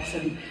attacks,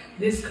 and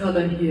this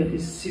color here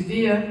is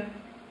severe,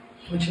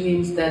 which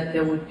means that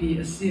there would be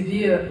a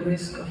severe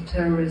risk of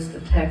terrorist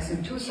attacks.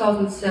 In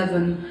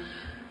 2007,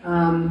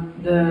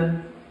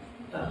 the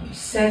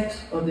set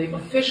or the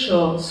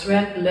official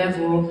threat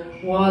level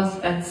was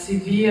at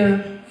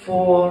severe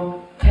for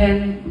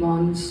 10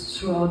 months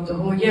throughout the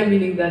whole year,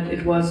 meaning that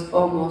it was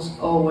almost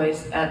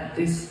always at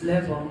this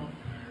level.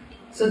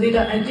 So the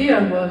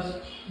idea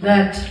was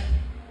that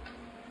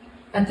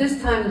at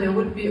this time there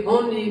would be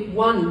only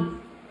one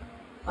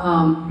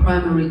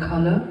primary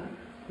color,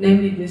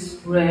 namely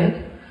this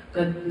red,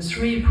 that the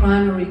 3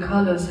 primary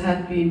colors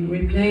had been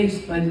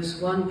replaced by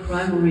this one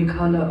primary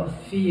color of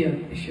fear,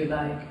 if you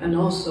like, and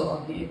also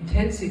of the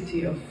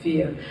intensity of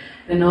fear,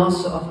 and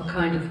also of a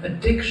kind of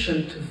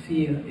addiction to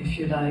fear, if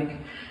you like.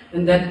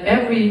 And that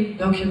every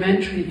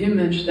documentary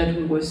image that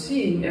we were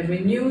seeing, every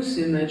news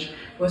image,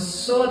 was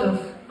sort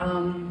of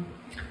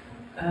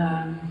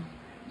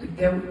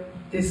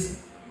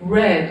this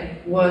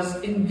red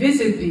was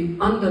invisibly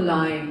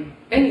underlying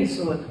any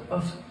sort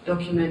of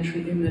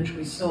documentary image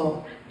we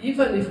saw.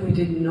 Even if we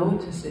didn't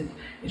notice it,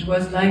 it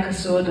was like a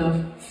sort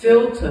of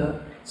filter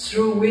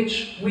through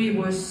which we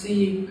were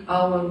seeing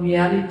our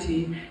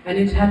reality, and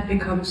it had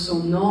become so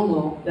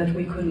normal that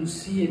we couldn't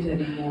see it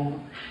anymore.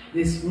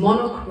 This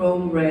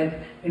monochrome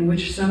red in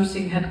which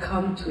something had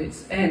come to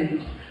its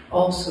end,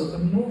 also a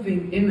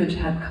moving image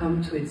had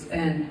come to its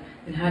end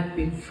and had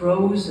been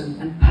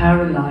frozen and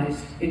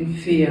paralyzed in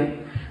fear.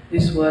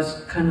 This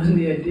was kind of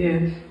the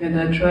idea, and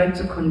I tried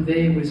to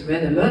convey with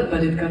Red Alert,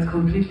 but it got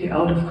completely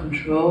out of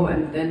control,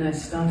 and then I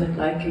started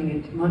liking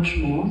it much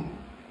more.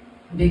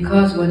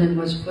 Because when it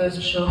was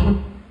first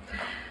shown,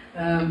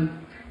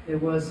 there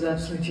was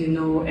absolutely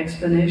no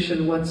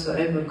explanation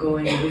whatsoever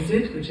going with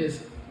it, which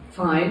is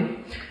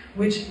fine,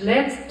 which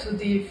led to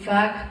the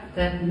fact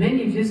that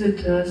many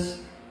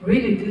visitors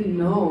really didn't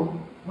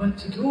know what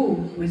to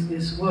do with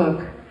this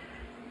work.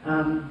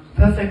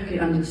 Perfectly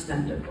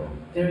understandable.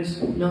 There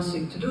is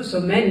nothing to do. So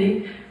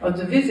many of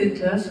the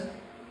visitors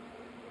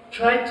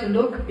tried to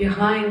look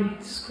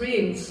behind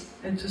screens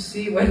and to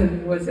see whether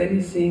there was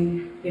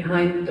anything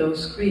behind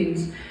those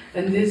screens.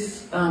 And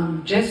this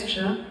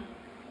gesture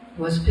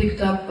was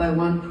picked up by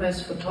one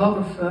press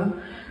photographer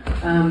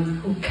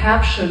who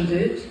captioned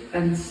it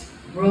and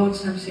wrote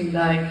something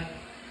like,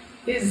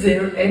 "Is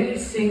there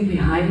anything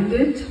behind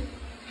it?"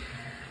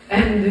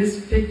 And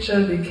this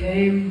picture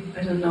became,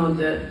 I don't know,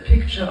 the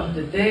picture of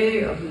the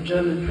day of the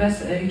German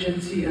press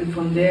agency, and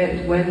from there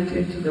it went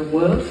into the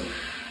world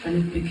and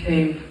it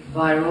became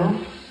viral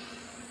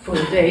for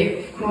a day,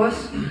 of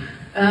course,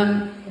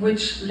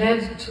 which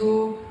led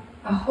to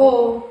a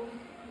whole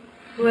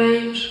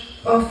range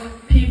of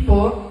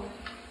people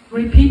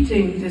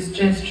repeating this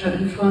gesture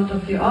in front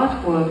of the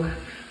artwork,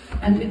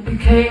 and it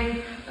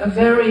became a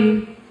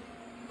very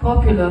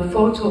popular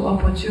photo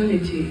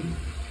opportunity.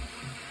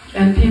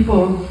 And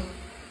people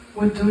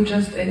would do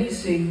just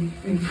anything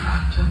in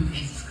front of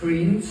these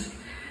screens,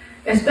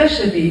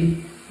 especially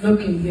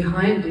looking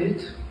behind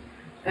it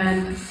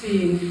and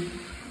seeing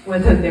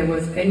whether there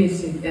was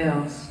anything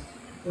else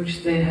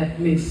which they had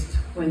missed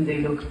when they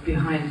looked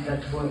behind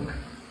that work.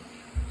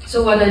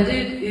 So what I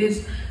did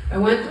is I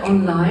went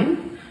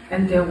online,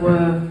 and there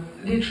were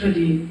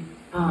literally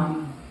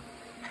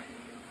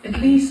at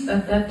least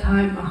at that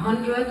time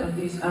 100 of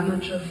these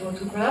amateur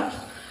photographs.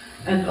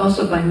 And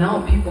also by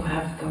now people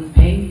have done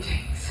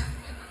paintings,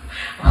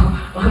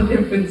 all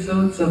different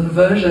sorts of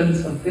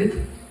versions of it.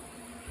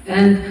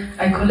 And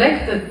I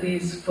collected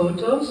these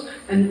photos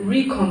and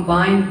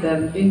recombined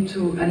them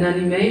into an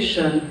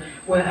animation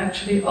where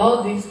actually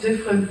all these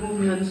different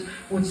movements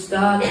would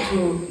start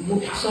to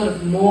sort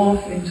of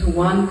morph into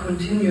one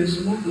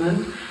continuous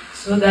movement,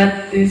 so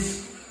that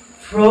this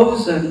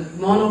frozen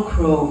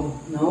monochrome,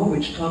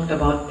 which talked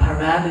about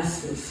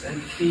paralysis and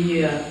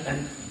fear and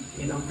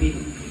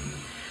being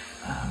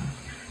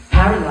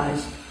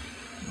paralyzed,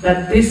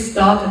 that this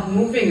started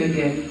moving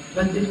again.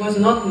 But it was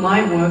not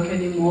my work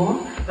anymore,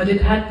 but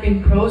it had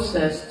been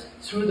processed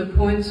through the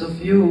points of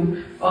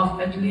view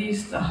of at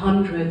least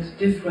 100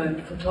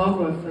 different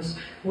photographers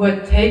who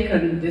had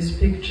taken this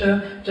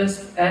picture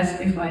just as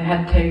if I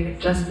had taken,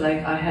 just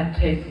like I had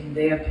taken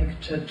their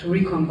picture, to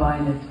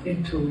recombine it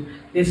into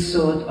this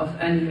sort of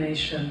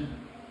animation.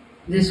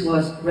 This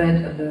was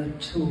Red Alert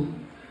 2.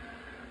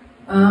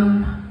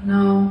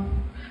 Now,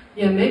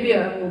 maybe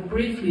I will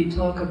briefly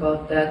talk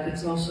about that.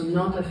 It's also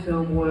not a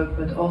film work,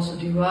 but also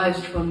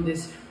derives from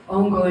this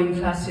ongoing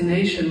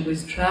fascination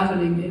with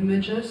traveling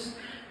images,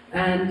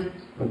 and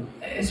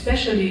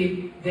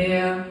especially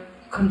their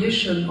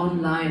condition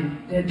online,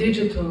 their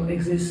digital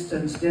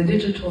existence, their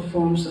digital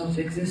forms of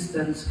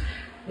existence.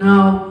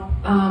 Now,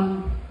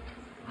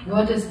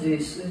 what is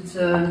this?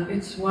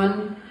 It's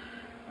one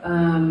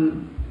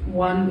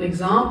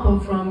example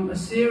from a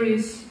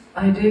series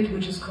I did,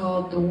 which is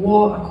called The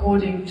War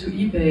According to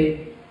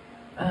eBay.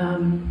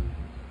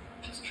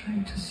 Just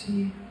trying to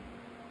see.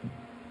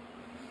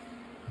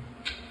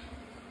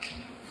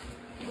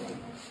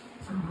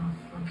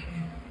 Okay,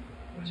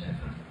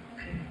 whatever.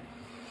 Okay.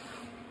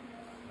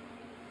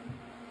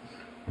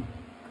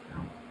 No,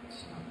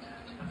 it's not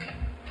that. Okay.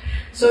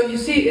 So you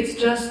see, it's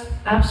just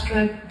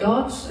abstract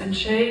dots and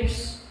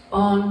shapes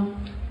on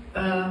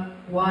a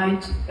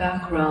white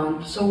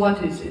background. So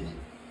what is it?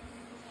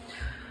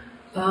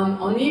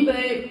 On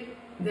eBay,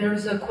 there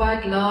is a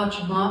quite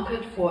large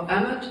market for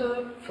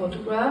amateur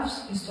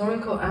photographs,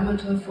 historical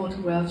amateur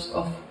photographs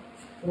of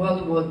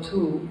World War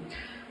II.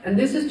 And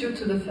this is due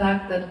to the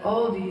fact that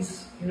all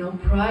these,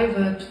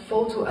 private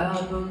photo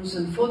albums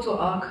and photo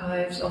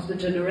archives of the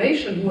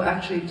generation who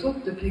actually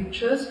took the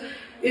pictures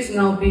is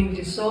now being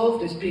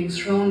dissolved, is being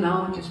thrown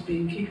out, is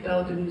being kicked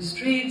out in the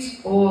streets,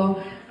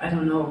 or,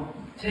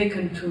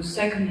 taken to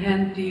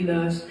second-hand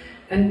dealers.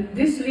 And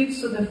this leads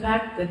to the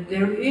fact that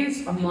there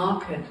is a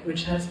market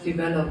which has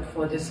developed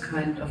for this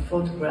kind of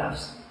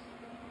photographs.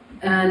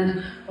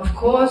 And of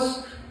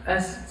course,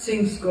 as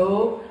things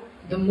go,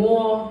 the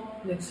more,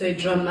 let's say,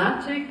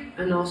 dramatic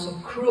and also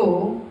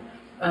cruel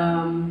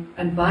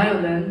and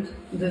violent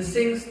the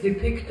things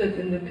depicted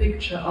in the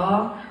picture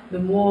are, the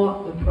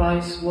more the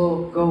price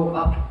will go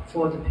up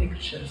for the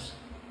pictures.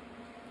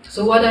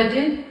 So what I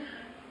did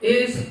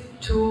is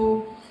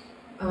to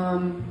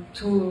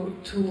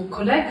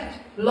collect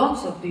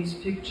lots of these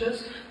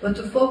pictures, but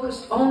to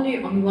focus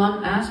only on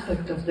one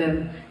aspect of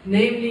them,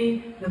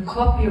 namely the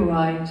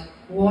copyright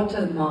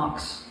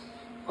watermarks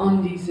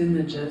on these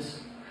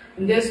images.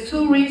 And there's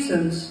two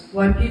reasons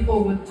why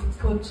people would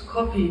put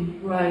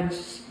copyright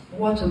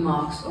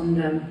watermarks on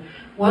them.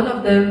 One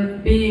of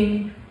them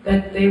being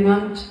that they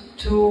want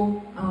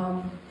to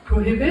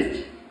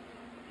prohibit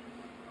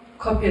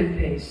copy and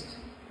paste.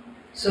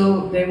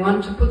 So they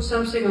want to put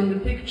something on the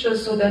picture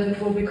so that it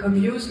will become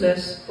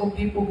useless for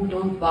people who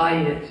don't buy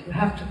it. You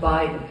have to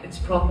buy it. It's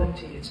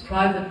property. It's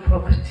private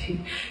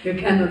property. You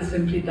cannot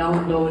simply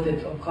download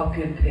it or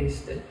copy and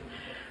paste it.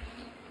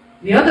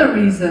 The other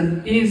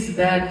reason is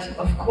that,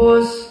 of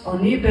course,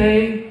 on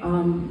eBay,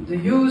 the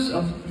use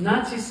of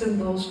Nazi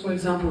symbols, for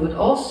example, but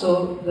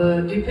also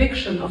the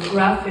depiction of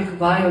graphic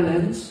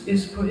violence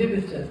is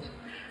prohibited.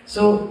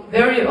 So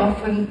very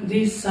often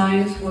these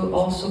signs will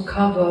also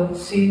cover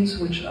scenes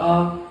which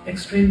are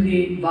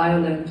extremely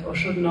violent or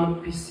should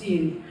not be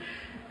seen.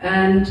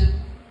 And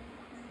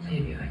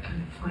maybe I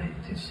can find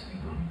this.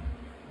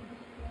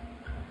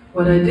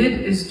 What I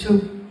did is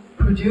to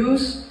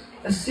produce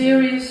a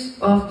series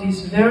of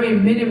these very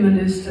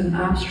minimalist and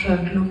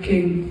abstract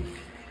looking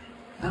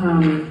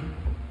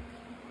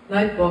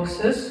light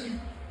boxes.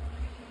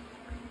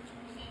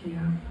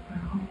 Here, I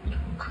hope it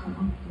will come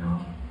up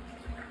now.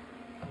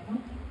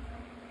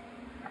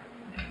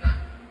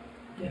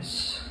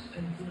 Yes,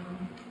 and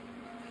now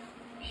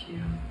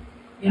here.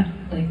 Yeah,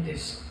 like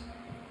this.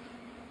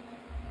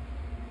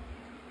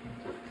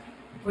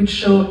 Which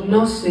show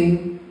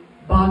nothing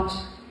but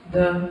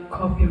the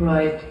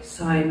copyright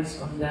signs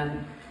on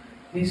them.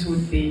 These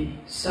would be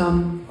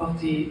some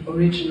of the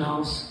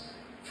originals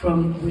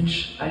from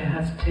which I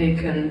have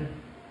taken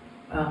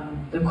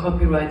the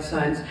copyright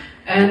signs.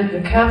 And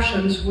the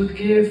captions would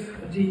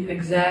give the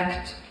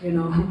exact,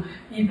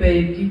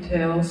 eBay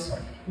details,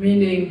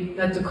 meaning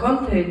that the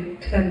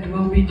content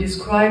will be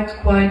described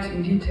quite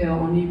in detail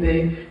on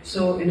eBay.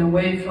 So in a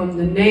way, from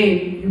the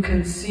name, you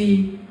can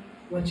see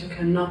what you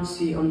cannot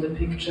see on the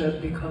picture,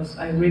 because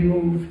I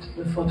removed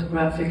the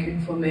photographic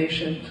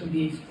information to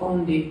leave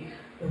only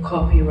the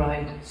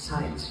copyright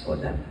signs for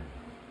them.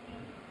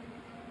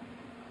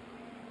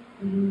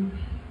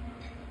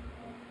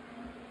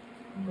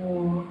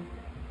 More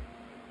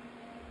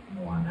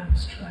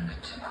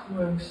abstract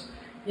works.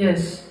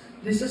 Yes,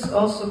 this is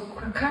also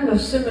kind of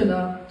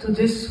similar to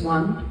this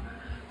one,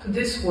 to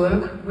this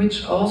work,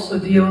 which also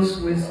deals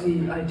with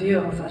the idea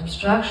of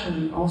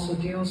abstraction, also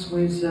deals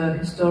with the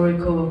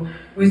historical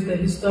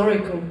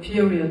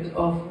period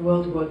of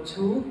World War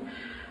II,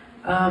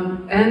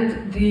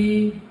 and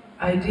the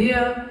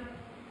idea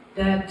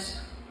that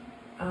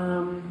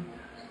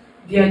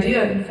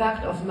in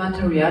fact, of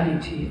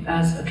materiality,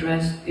 as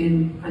addressed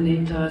in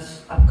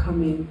Anita's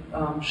upcoming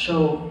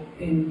show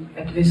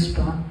at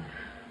Vispa.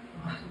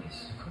 Oh,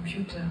 this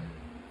computer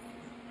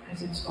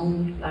has its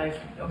own life.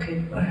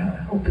 Okay, I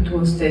hope it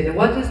will stay there.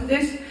 What is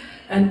this?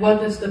 And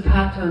what is the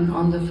pattern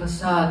on the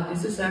facade?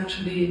 This is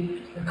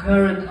actually the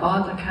current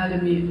art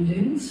academy in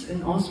Linz,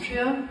 in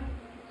Austria,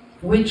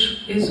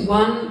 which is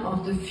one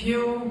of the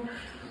few,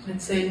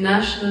 let's say,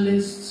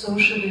 nationalist,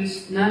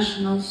 socialist,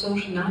 national,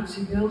 social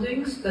Nazi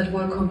buildings that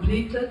were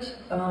completed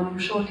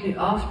shortly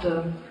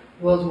after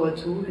World War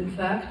II, in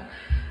fact.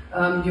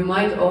 You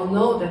might all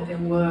know that there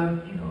were,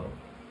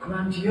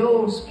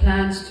 grandiose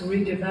plans to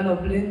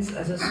redevelop Linz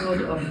as a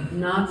sort of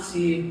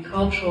Nazi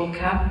cultural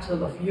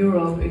capital of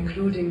Europe,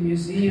 including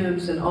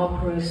museums and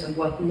operas and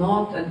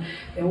whatnot, and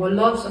there were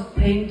lots of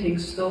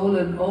paintings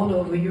stolen all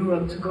over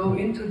Europe to go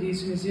into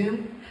these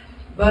museums.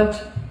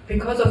 But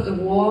because of the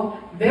war,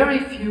 very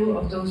few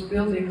of those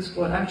buildings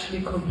were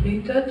actually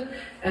completed,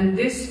 and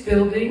this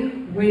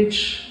building,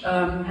 which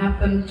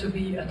happened to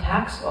be a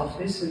tax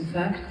office, in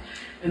fact,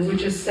 and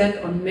which is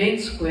set on Main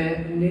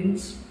Square in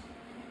Linz,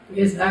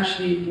 is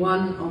actually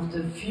one of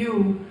the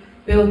few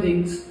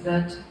buildings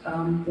that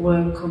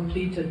were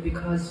completed,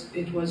 because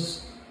it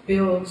was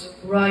built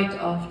right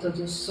after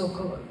the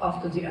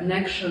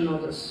annexion, or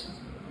this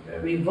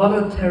very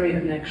voluntary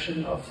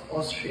annexion of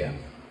Austria.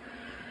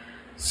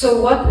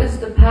 So what is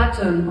the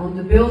pattern on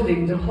the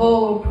building? The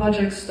whole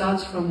project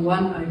starts from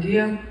one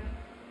idea,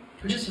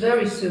 which is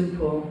very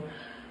simple,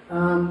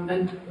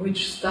 and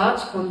which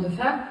starts from the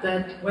fact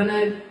that when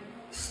I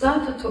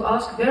started to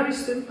ask very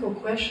simple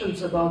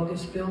questions about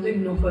this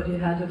building, nobody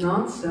had an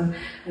answer.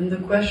 And the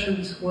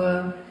questions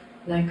were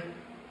like,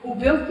 who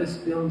built this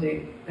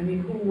building? I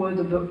mean, who were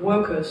the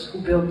workers who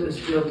built this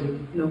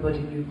building? Nobody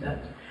knew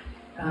that.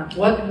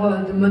 What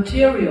were the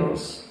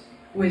materials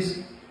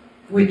with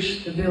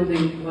which the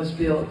building was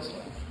built?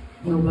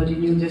 Nobody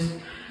knew this.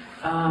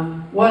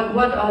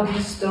 What are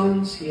these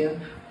stones here?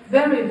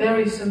 Very,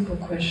 very simple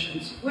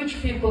questions.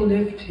 Which people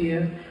lived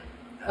here?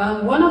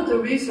 one of the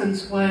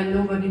reasons why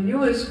nobody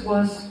knew it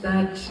was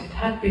that it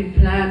had been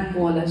planned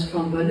more or less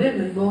from Berlin,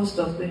 and most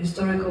of the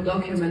historical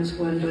documents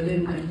were in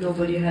Berlin, and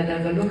nobody had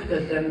ever looked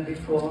at them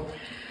before.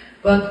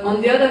 But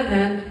on the other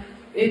hand,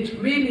 it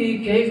really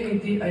gave me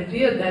the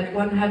idea that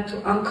one had to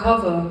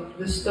uncover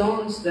the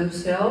stones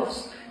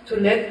themselves to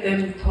let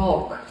them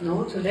talk,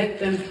 no? To let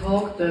them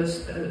talk,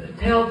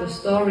 tell the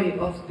story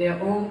of their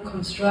own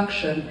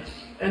construction.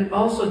 And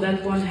also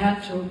that one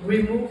had to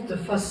remove the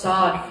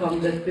facade from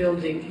that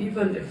building,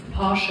 even if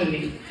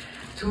partially,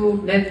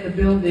 to let the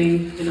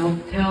building,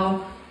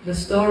 tell the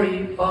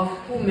story of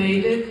who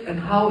made it and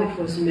how it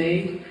was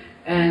made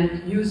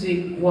and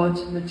using what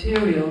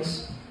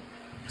materials.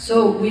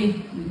 So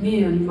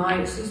me and my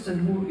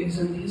assistant, who is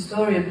an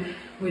historian,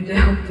 we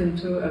delved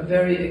into a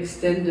very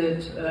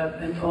extended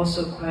and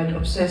also quite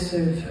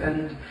obsessive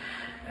and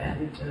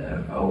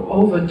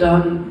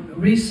overdone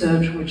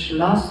research, which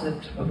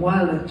lasted a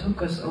while and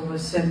took us over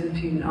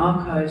 17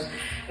 archives.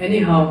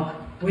 Anyhow,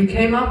 we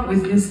came up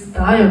with this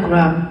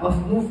diagram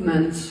of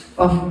movements,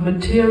 of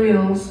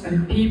materials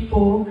and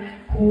people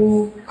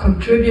who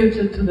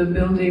contributed to the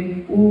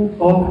building, who,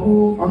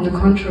 on the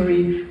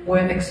contrary,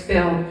 were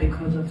expelled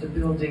because of the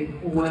building,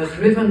 who were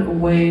driven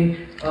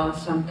away,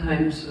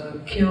 sometimes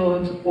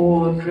killed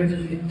or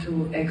driven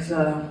into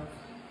exile.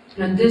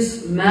 And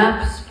this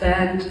map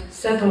spanned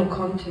several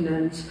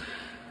continents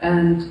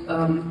and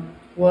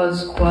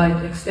was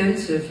quite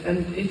extensive,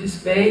 and it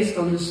is based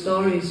on the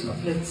stories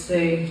of, let's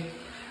say,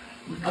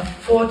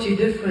 40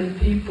 different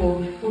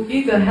people who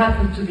either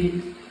happened to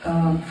be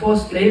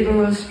forced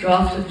laborers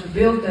drafted to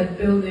build that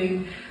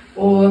building,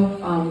 or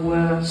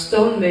were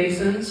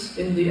stonemasons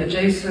in the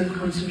adjacent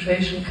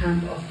concentration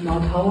camp of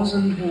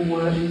Mauthausen, who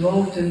were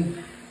involved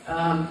in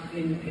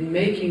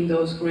making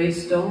those grey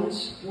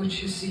stones,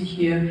 which you see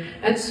here,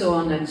 and so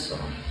on and so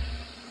on.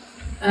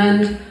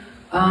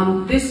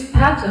 And this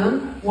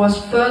pattern was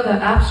further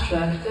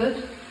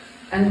abstracted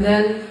and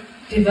then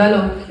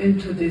developed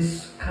into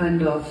this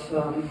kind of,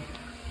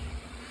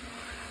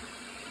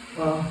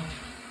 well,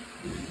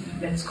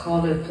 let's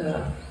call it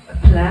a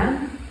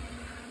plan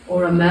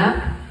or a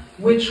map,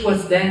 which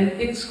was then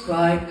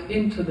inscribed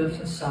into the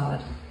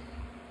facade.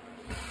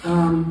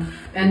 And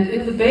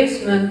in the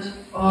basement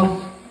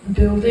of the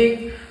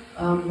building,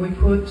 we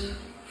put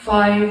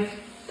 5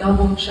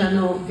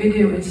 double-channel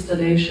video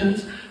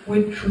installations,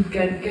 which would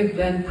give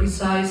then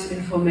precise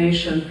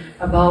information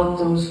about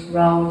those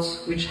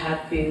routes which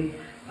had been,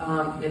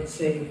 let's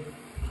say,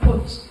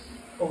 put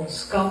or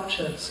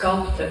sculpted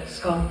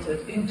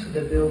into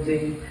the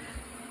building.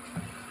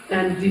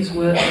 And these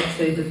were, let's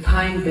say, the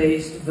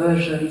time-based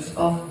versions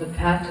of the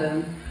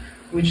pattern,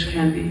 which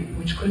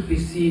could be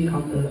seen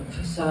on the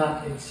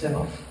facade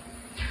itself.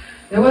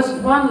 There was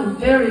one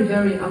very,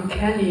 very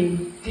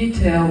uncanny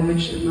detail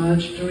which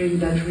emerged during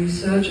that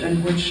research,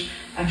 and which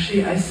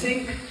actually I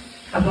think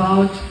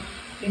about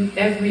in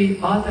every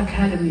art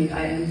academy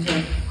I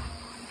entered.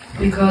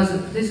 Because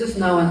this is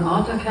now an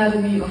art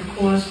academy, of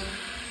course,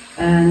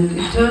 and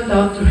it turned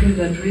out during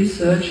that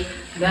research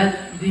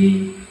that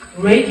the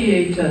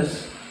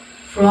radiators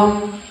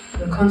from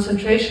the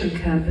concentration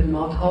camp in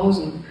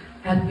Mauthausen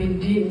had been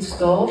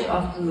deinstalled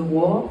after the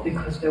war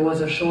because there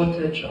was a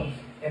shortage of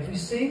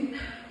everything.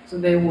 So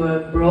they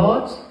were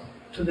brought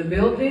to the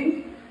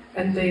building,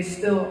 and they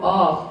still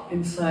are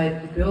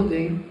inside the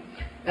building.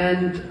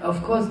 And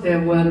of course there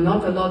were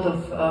not a lot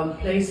of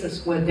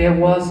places where there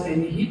was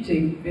any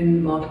heating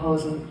in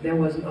Mauthausen. There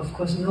was of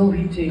course no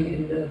heating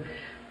in the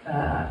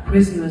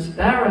prisoners'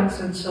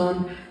 barracks and so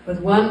on,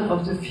 but one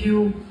of the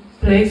few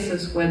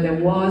places where there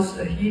was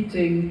a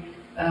heating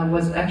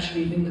was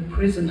actually in the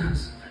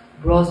prisoners'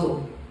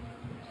 brothel.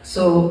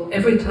 So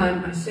every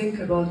time I think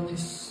about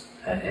this,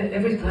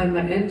 every time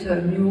I enter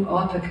a new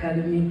art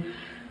academy,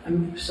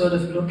 I'm sort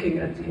of looking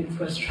at the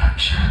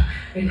infrastructure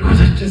in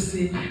order to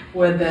see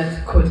where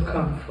that could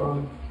come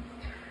from.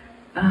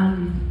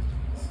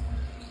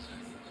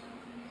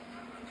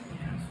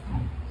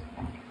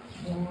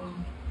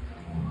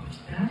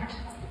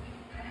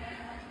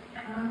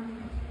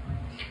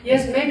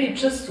 Yes, maybe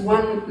just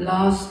one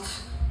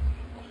last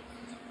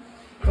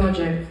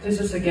project. This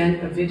is again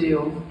a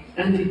video,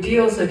 and it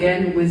deals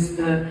again with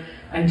the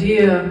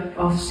idea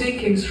of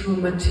seeking through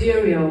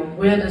material.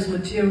 Where does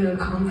material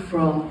come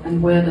from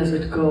and where does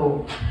it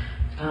go?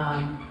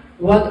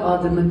 What are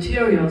the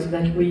materials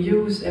that we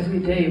use every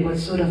day? What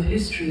sort of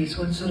histories,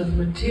 what sort of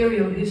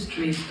material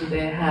histories do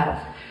they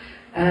have?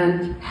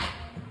 And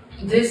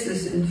this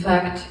is in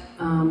fact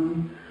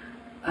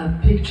a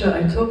picture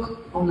I took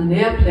on an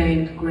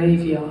airplane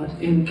graveyard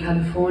in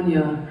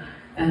California,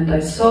 and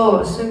I saw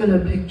a similar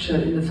picture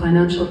in the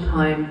Financial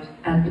Times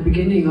at the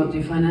beginning of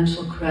the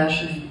financial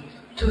crash in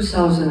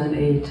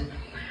 2008.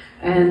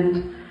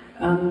 And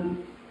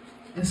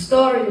the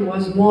story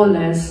was more or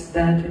less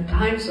that in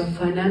times of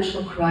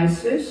financial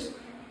crisis,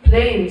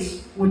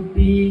 planes would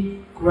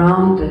be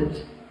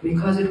grounded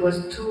because it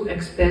was too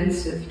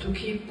expensive to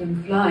keep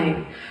them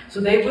flying. So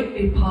they would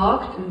be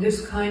parked in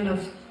this kind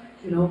of,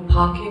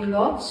 parking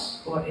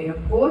lots or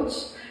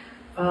airports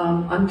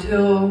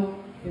until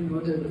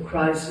the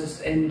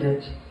crisis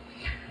ended.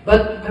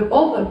 But the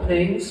older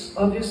planes,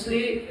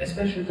 obviously,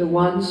 especially the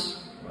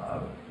ones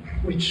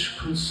which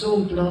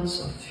consumed lots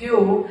of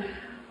fuel,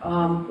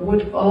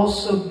 would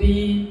also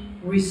be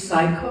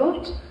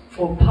recycled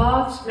for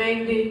parts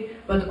mainly,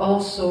 but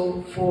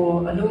also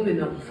for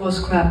aluminum, for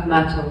scrap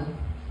metal.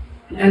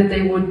 And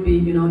they would be,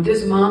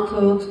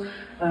 dismantled,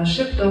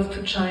 shipped off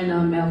to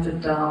China,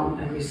 melted down,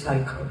 and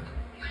recycled.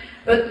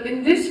 But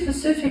in this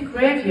specific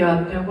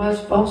graveyard, there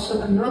was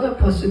also another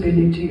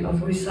possibility of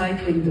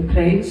recycling the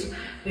planes,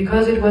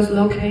 because it was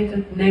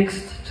located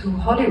next to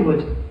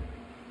Hollywood.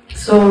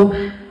 So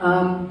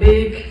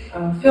big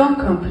film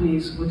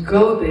companies would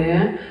go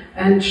there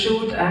and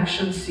shoot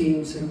action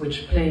scenes in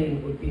which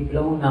plane would be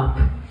blown up.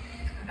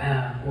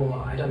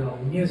 Or, I don't know,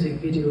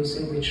 music videos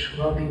in which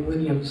Robbie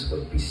Williams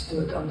would be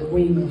stood on the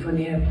wing of an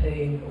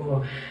airplane,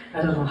 or,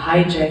 I don't know,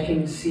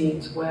 hijacking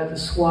scenes where the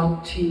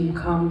SWAT team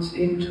comes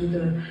into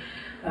the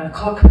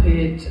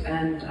cockpit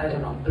and, I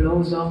don't know,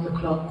 blows off the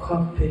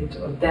cockpit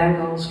or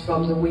dangles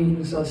from the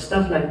wings or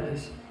stuff like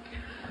this.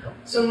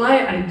 So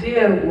my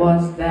idea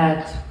was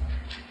that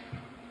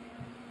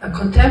a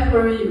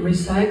contemporary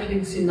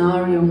recycling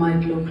scenario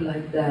might look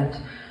like that.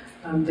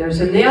 There's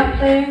an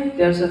airplane,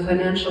 there's a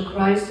financial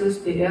crisis,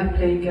 the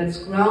airplane gets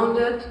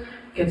grounded,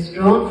 gets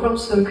drawn from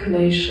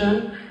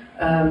circulation,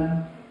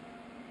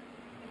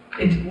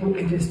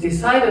 it is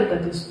decided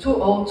that it's too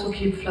old to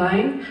keep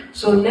flying,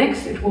 so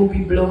next it will be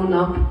blown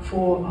up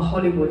for a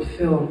Hollywood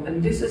film.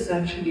 And this is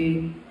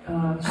actually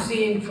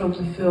seen from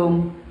the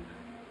film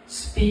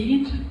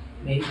Speed,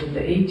 made in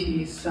the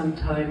 80s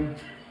sometime,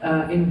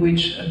 in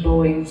which a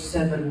Boeing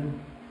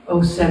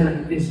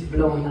 707 is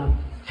blown up.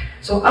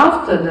 So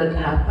after that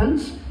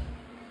happens,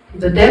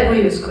 the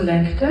debris is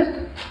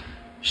collected,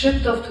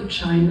 shipped off to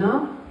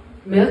China,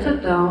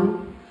 melted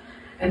down,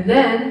 and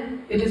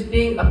then it is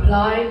being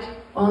applied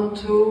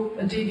onto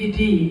a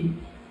DVD,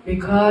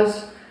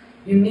 because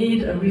you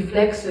need a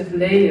reflexive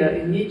layer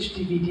in each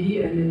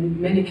DVD, and in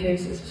many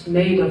cases it's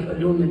made of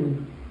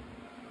aluminum.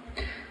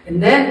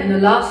 And then in the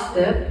last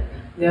step,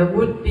 there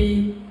would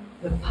be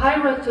the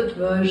pirated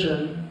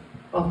version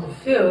of the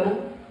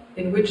film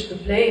in which the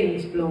plane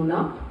is blown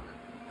up,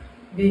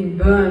 being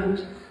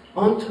burned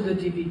onto the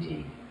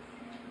DVD,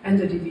 and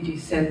the DVD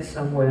sent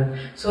somewhere.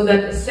 So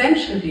that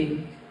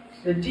essentially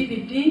the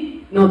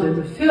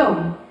the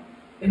film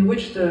in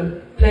which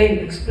the plane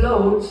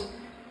explodes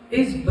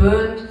is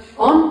burned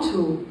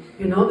onto,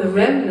 the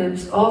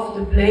remnants of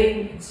the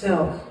plane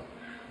itself.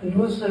 It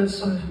was a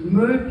sort of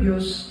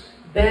Möbius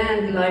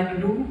band-like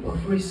loop of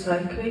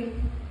recycling,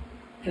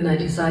 and I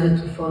decided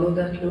to follow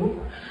that loop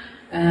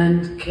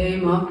and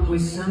came up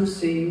with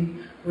something,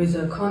 with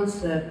a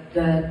concept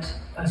that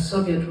a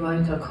Soviet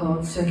writer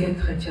called Sergei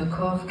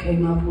Tretyakov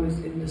came up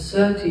with in the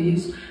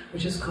 30s,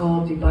 which is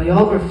called the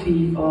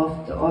biography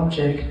of the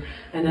object.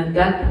 And at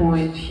that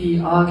point he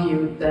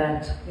argued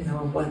that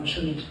one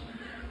shouldn't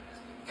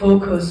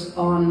focus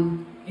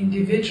on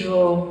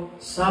individual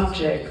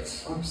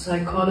subjects, on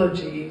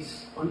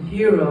psychologies, on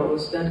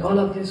heroes, that all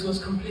of this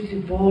was completely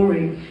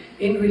boring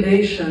in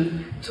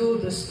relation to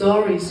the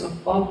stories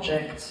of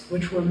objects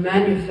which were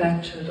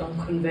manufactured on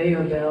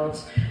conveyor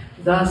belts,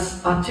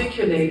 thus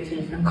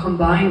articulating and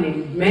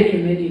combining many,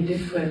 many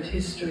different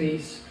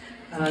histories,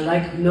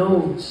 like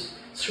nodes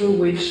through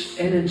which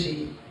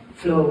energy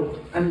flowed.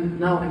 I'm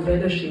now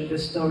embellishing the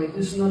story.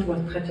 This is not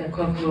what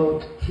Tretyakov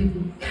wrote.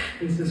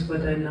 This is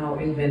what I now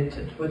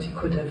invented, what he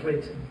could have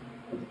written.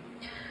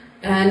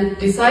 And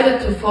decided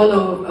to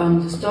follow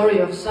the story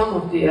of some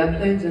of the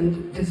airplanes,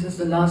 and this is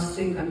the last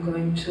thing I'm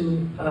going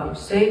to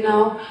say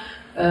now.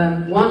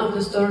 One of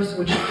the stories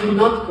which did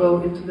not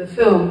go into the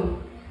film.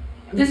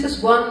 This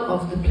is one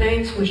of the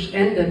planes which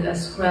ended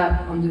as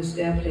scrap on this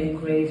airplane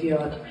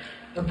graveyard,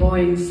 a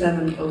Boeing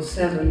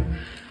 707,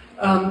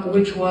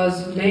 which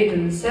was made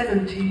in the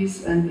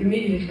 70s and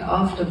immediately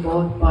after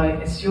bought by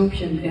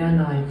Ethiopian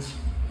Airlines.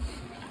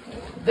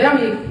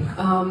 Very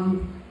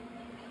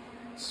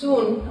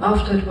soon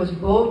after it was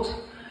bought,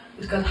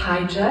 it got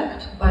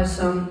hijacked by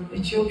some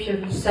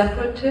Ethiopian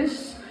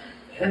separatists,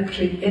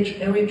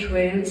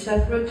 Eritrean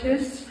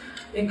separatists,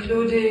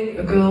 including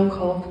a girl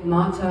called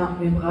Marta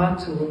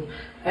Mebratu.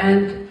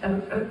 And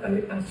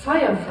a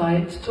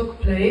firefight took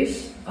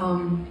place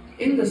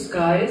in the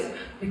skies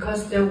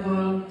because there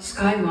were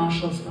sky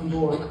marshals on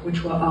board,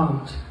 which were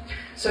armed.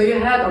 So you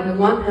had on the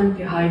one hand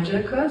the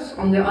hijackers,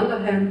 on the other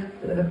hand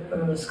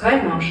the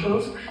sky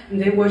marshals,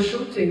 and they were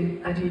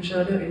shooting at each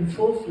other in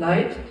full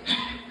flight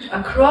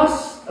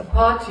across a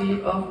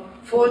party of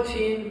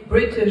 14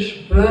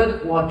 British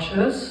bird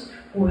watchers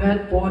who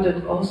had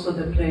boarded also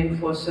the plane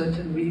for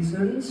certain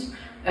reasons,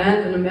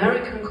 and an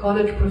American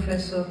college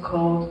professor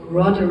called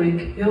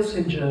Roderick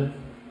Hilsinger.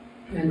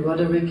 And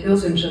Roderick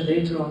Hilsinger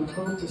later on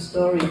told the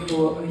story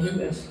for a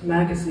US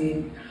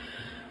magazine.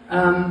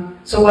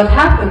 So what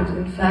happened,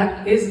 in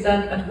fact, is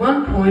that at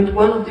one point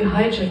one of the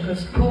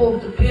hijackers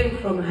pulled the pin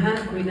from a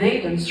hand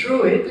grenade and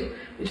threw it.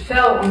 It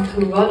fell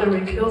onto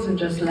Roderick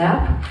Hilsinger's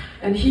lap,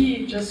 and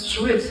he just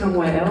threw it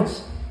somewhere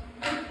else.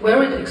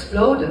 Where it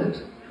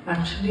exploded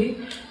actually,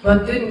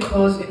 but didn't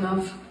cause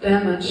enough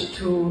damage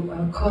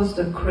to cause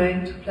the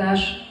crane to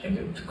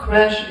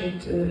crash.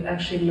 It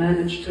actually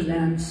managed to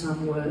land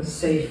somewhere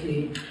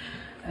safely.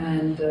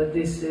 And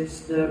this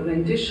is the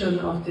rendition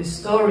of this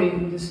story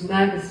in this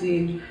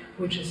magazine,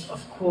 which is,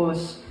 of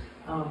course,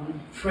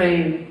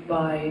 framed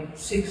by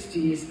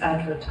 60s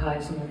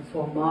advertisement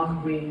for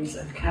margarines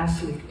and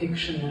Catholic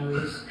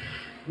dictionaries,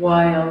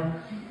 while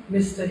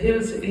Mr.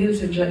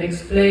 Hilsinger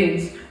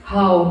explains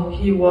how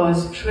he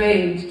was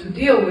trained to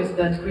deal with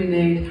that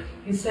grenade.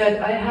 He said,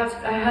 I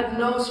had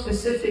no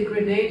specific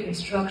grenade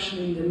instruction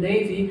in the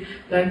Navy,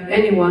 like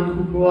anyone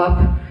who grew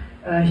up.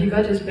 He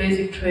got his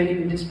basic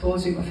training in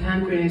disposing of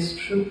hand grenades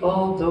through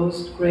all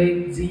those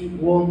great Z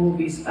war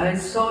movies. I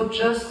saw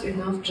just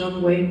enough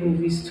John Wayne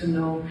movies to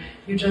know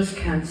you just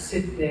can't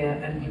sit there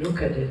and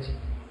look at it.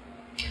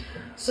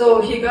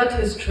 So he got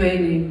his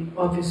training,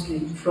 obviously,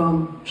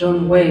 from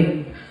John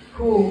Wayne,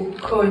 who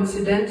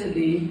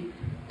coincidentally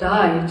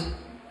died,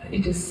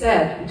 it is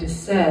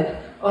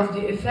said, of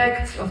the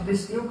effects of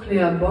this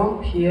nuclear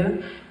bomb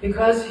here,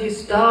 because he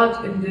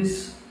starred in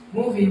this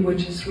movie,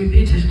 which is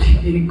repeatedly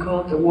being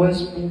called the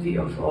worst movie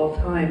of all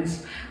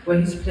times, where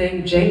he's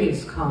playing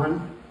Genghis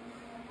Khan.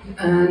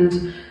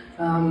 And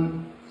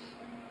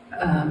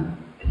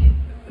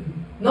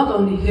not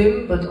only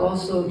him, but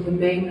also the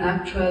main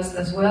actress,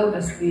 as well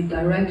as the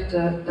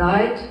director,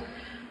 died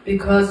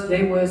because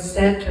they were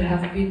said to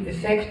have been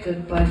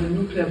affected by the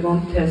nuclear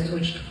bomb test,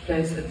 which took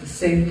place at the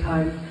same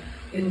time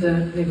in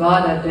the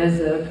Nevada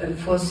desert. And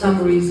for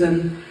some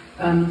reason,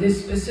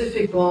 this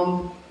specific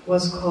bomb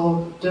was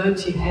called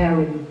Dirty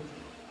Harry.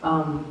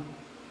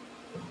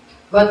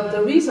 But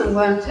the reason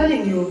why I'm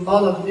telling you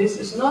all of this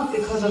is not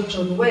because of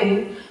John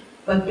Wayne,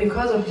 but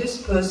because of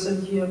this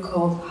person here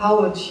called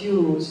Howard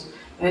Hughes.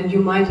 And you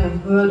might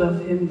have heard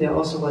of him. There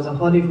also was a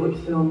Hollywood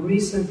film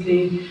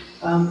recently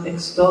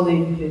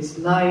extolling his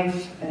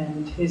life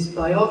and his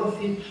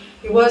biography.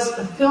 He was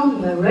a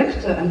film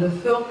director and a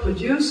film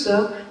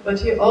producer, but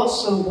he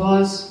also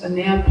was an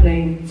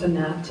airplane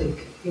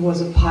fanatic. He was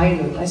a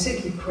pilot. I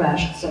think he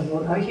crashed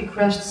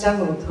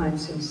several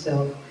times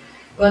himself.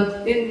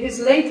 But in his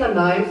later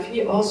life,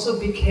 he also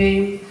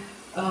became,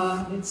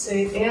 let's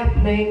say,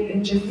 airplane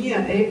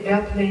engineer,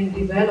 airplane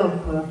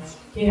developer.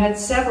 He had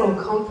several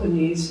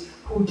companies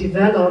who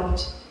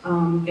developed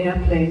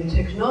airplane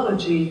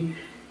technology.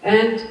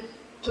 And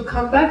to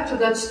come back to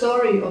that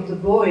story of the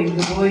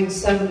Boeing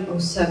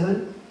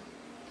 707,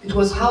 it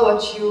was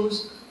Howard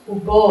Hughes who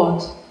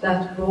bought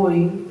that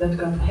Boeing that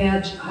got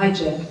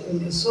hijacked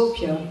in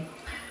Ethiopia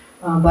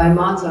by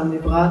Martha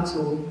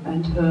Mebratu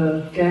and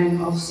her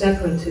gang of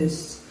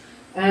separatists.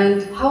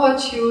 And Howard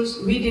Hughes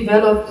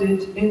redeveloped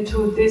it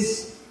into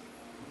this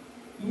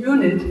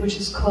unit, which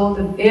is called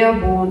an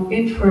airborne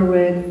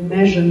infrared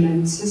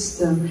measurement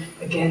system,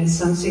 again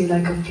something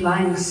like a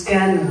flying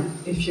scanner,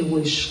 if you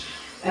wish,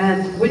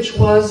 and which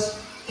was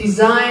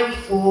designed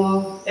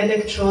for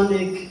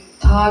electronic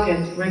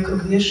target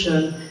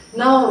recognition.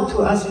 Now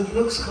to us it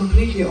looks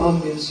completely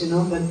obvious,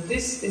 but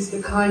this is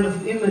the kind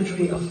of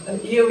imagery, of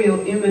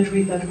aerial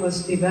imagery that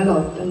was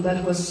developed, and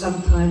that was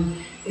sometime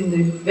in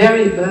the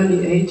very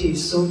early 80s,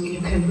 so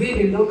you can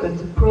really look at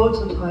the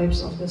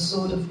prototypes of the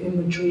sort of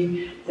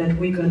imagery that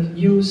we got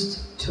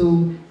used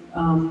to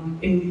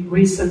in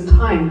recent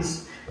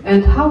times.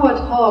 And Howard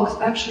Hawks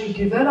actually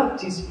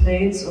developed these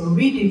planes, or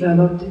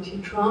redeveloped it.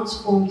 He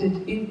transformed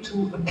it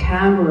into a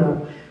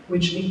camera,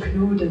 which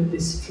included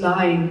this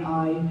flying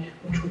eye,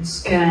 which would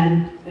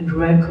scan and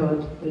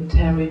record the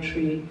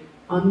territory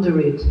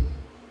under it.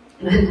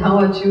 And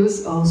Howard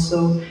Hughes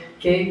also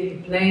gave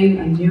the plane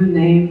a new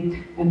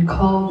name and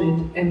called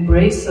it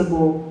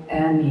Embraceable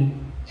Annie.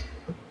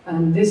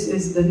 And this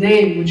is the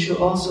name which you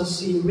also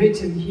see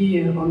written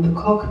here on the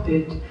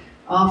cockpit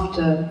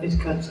after it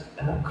got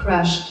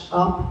crashed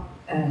up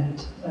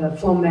and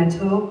for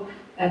metal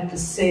at the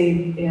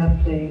same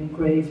airplane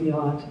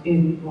graveyard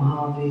in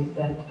Mojave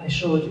that I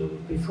showed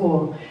you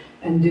before.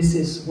 And this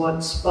is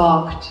what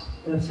sparked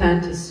the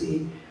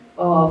fantasy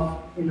of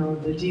the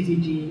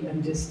DVD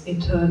and this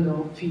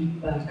eternal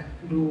feedback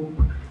loop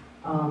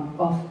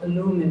of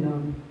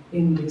aluminum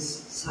in this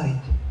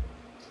site.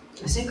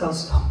 I think I'll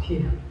stop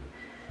here.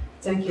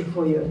 Thank you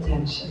for your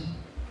attention.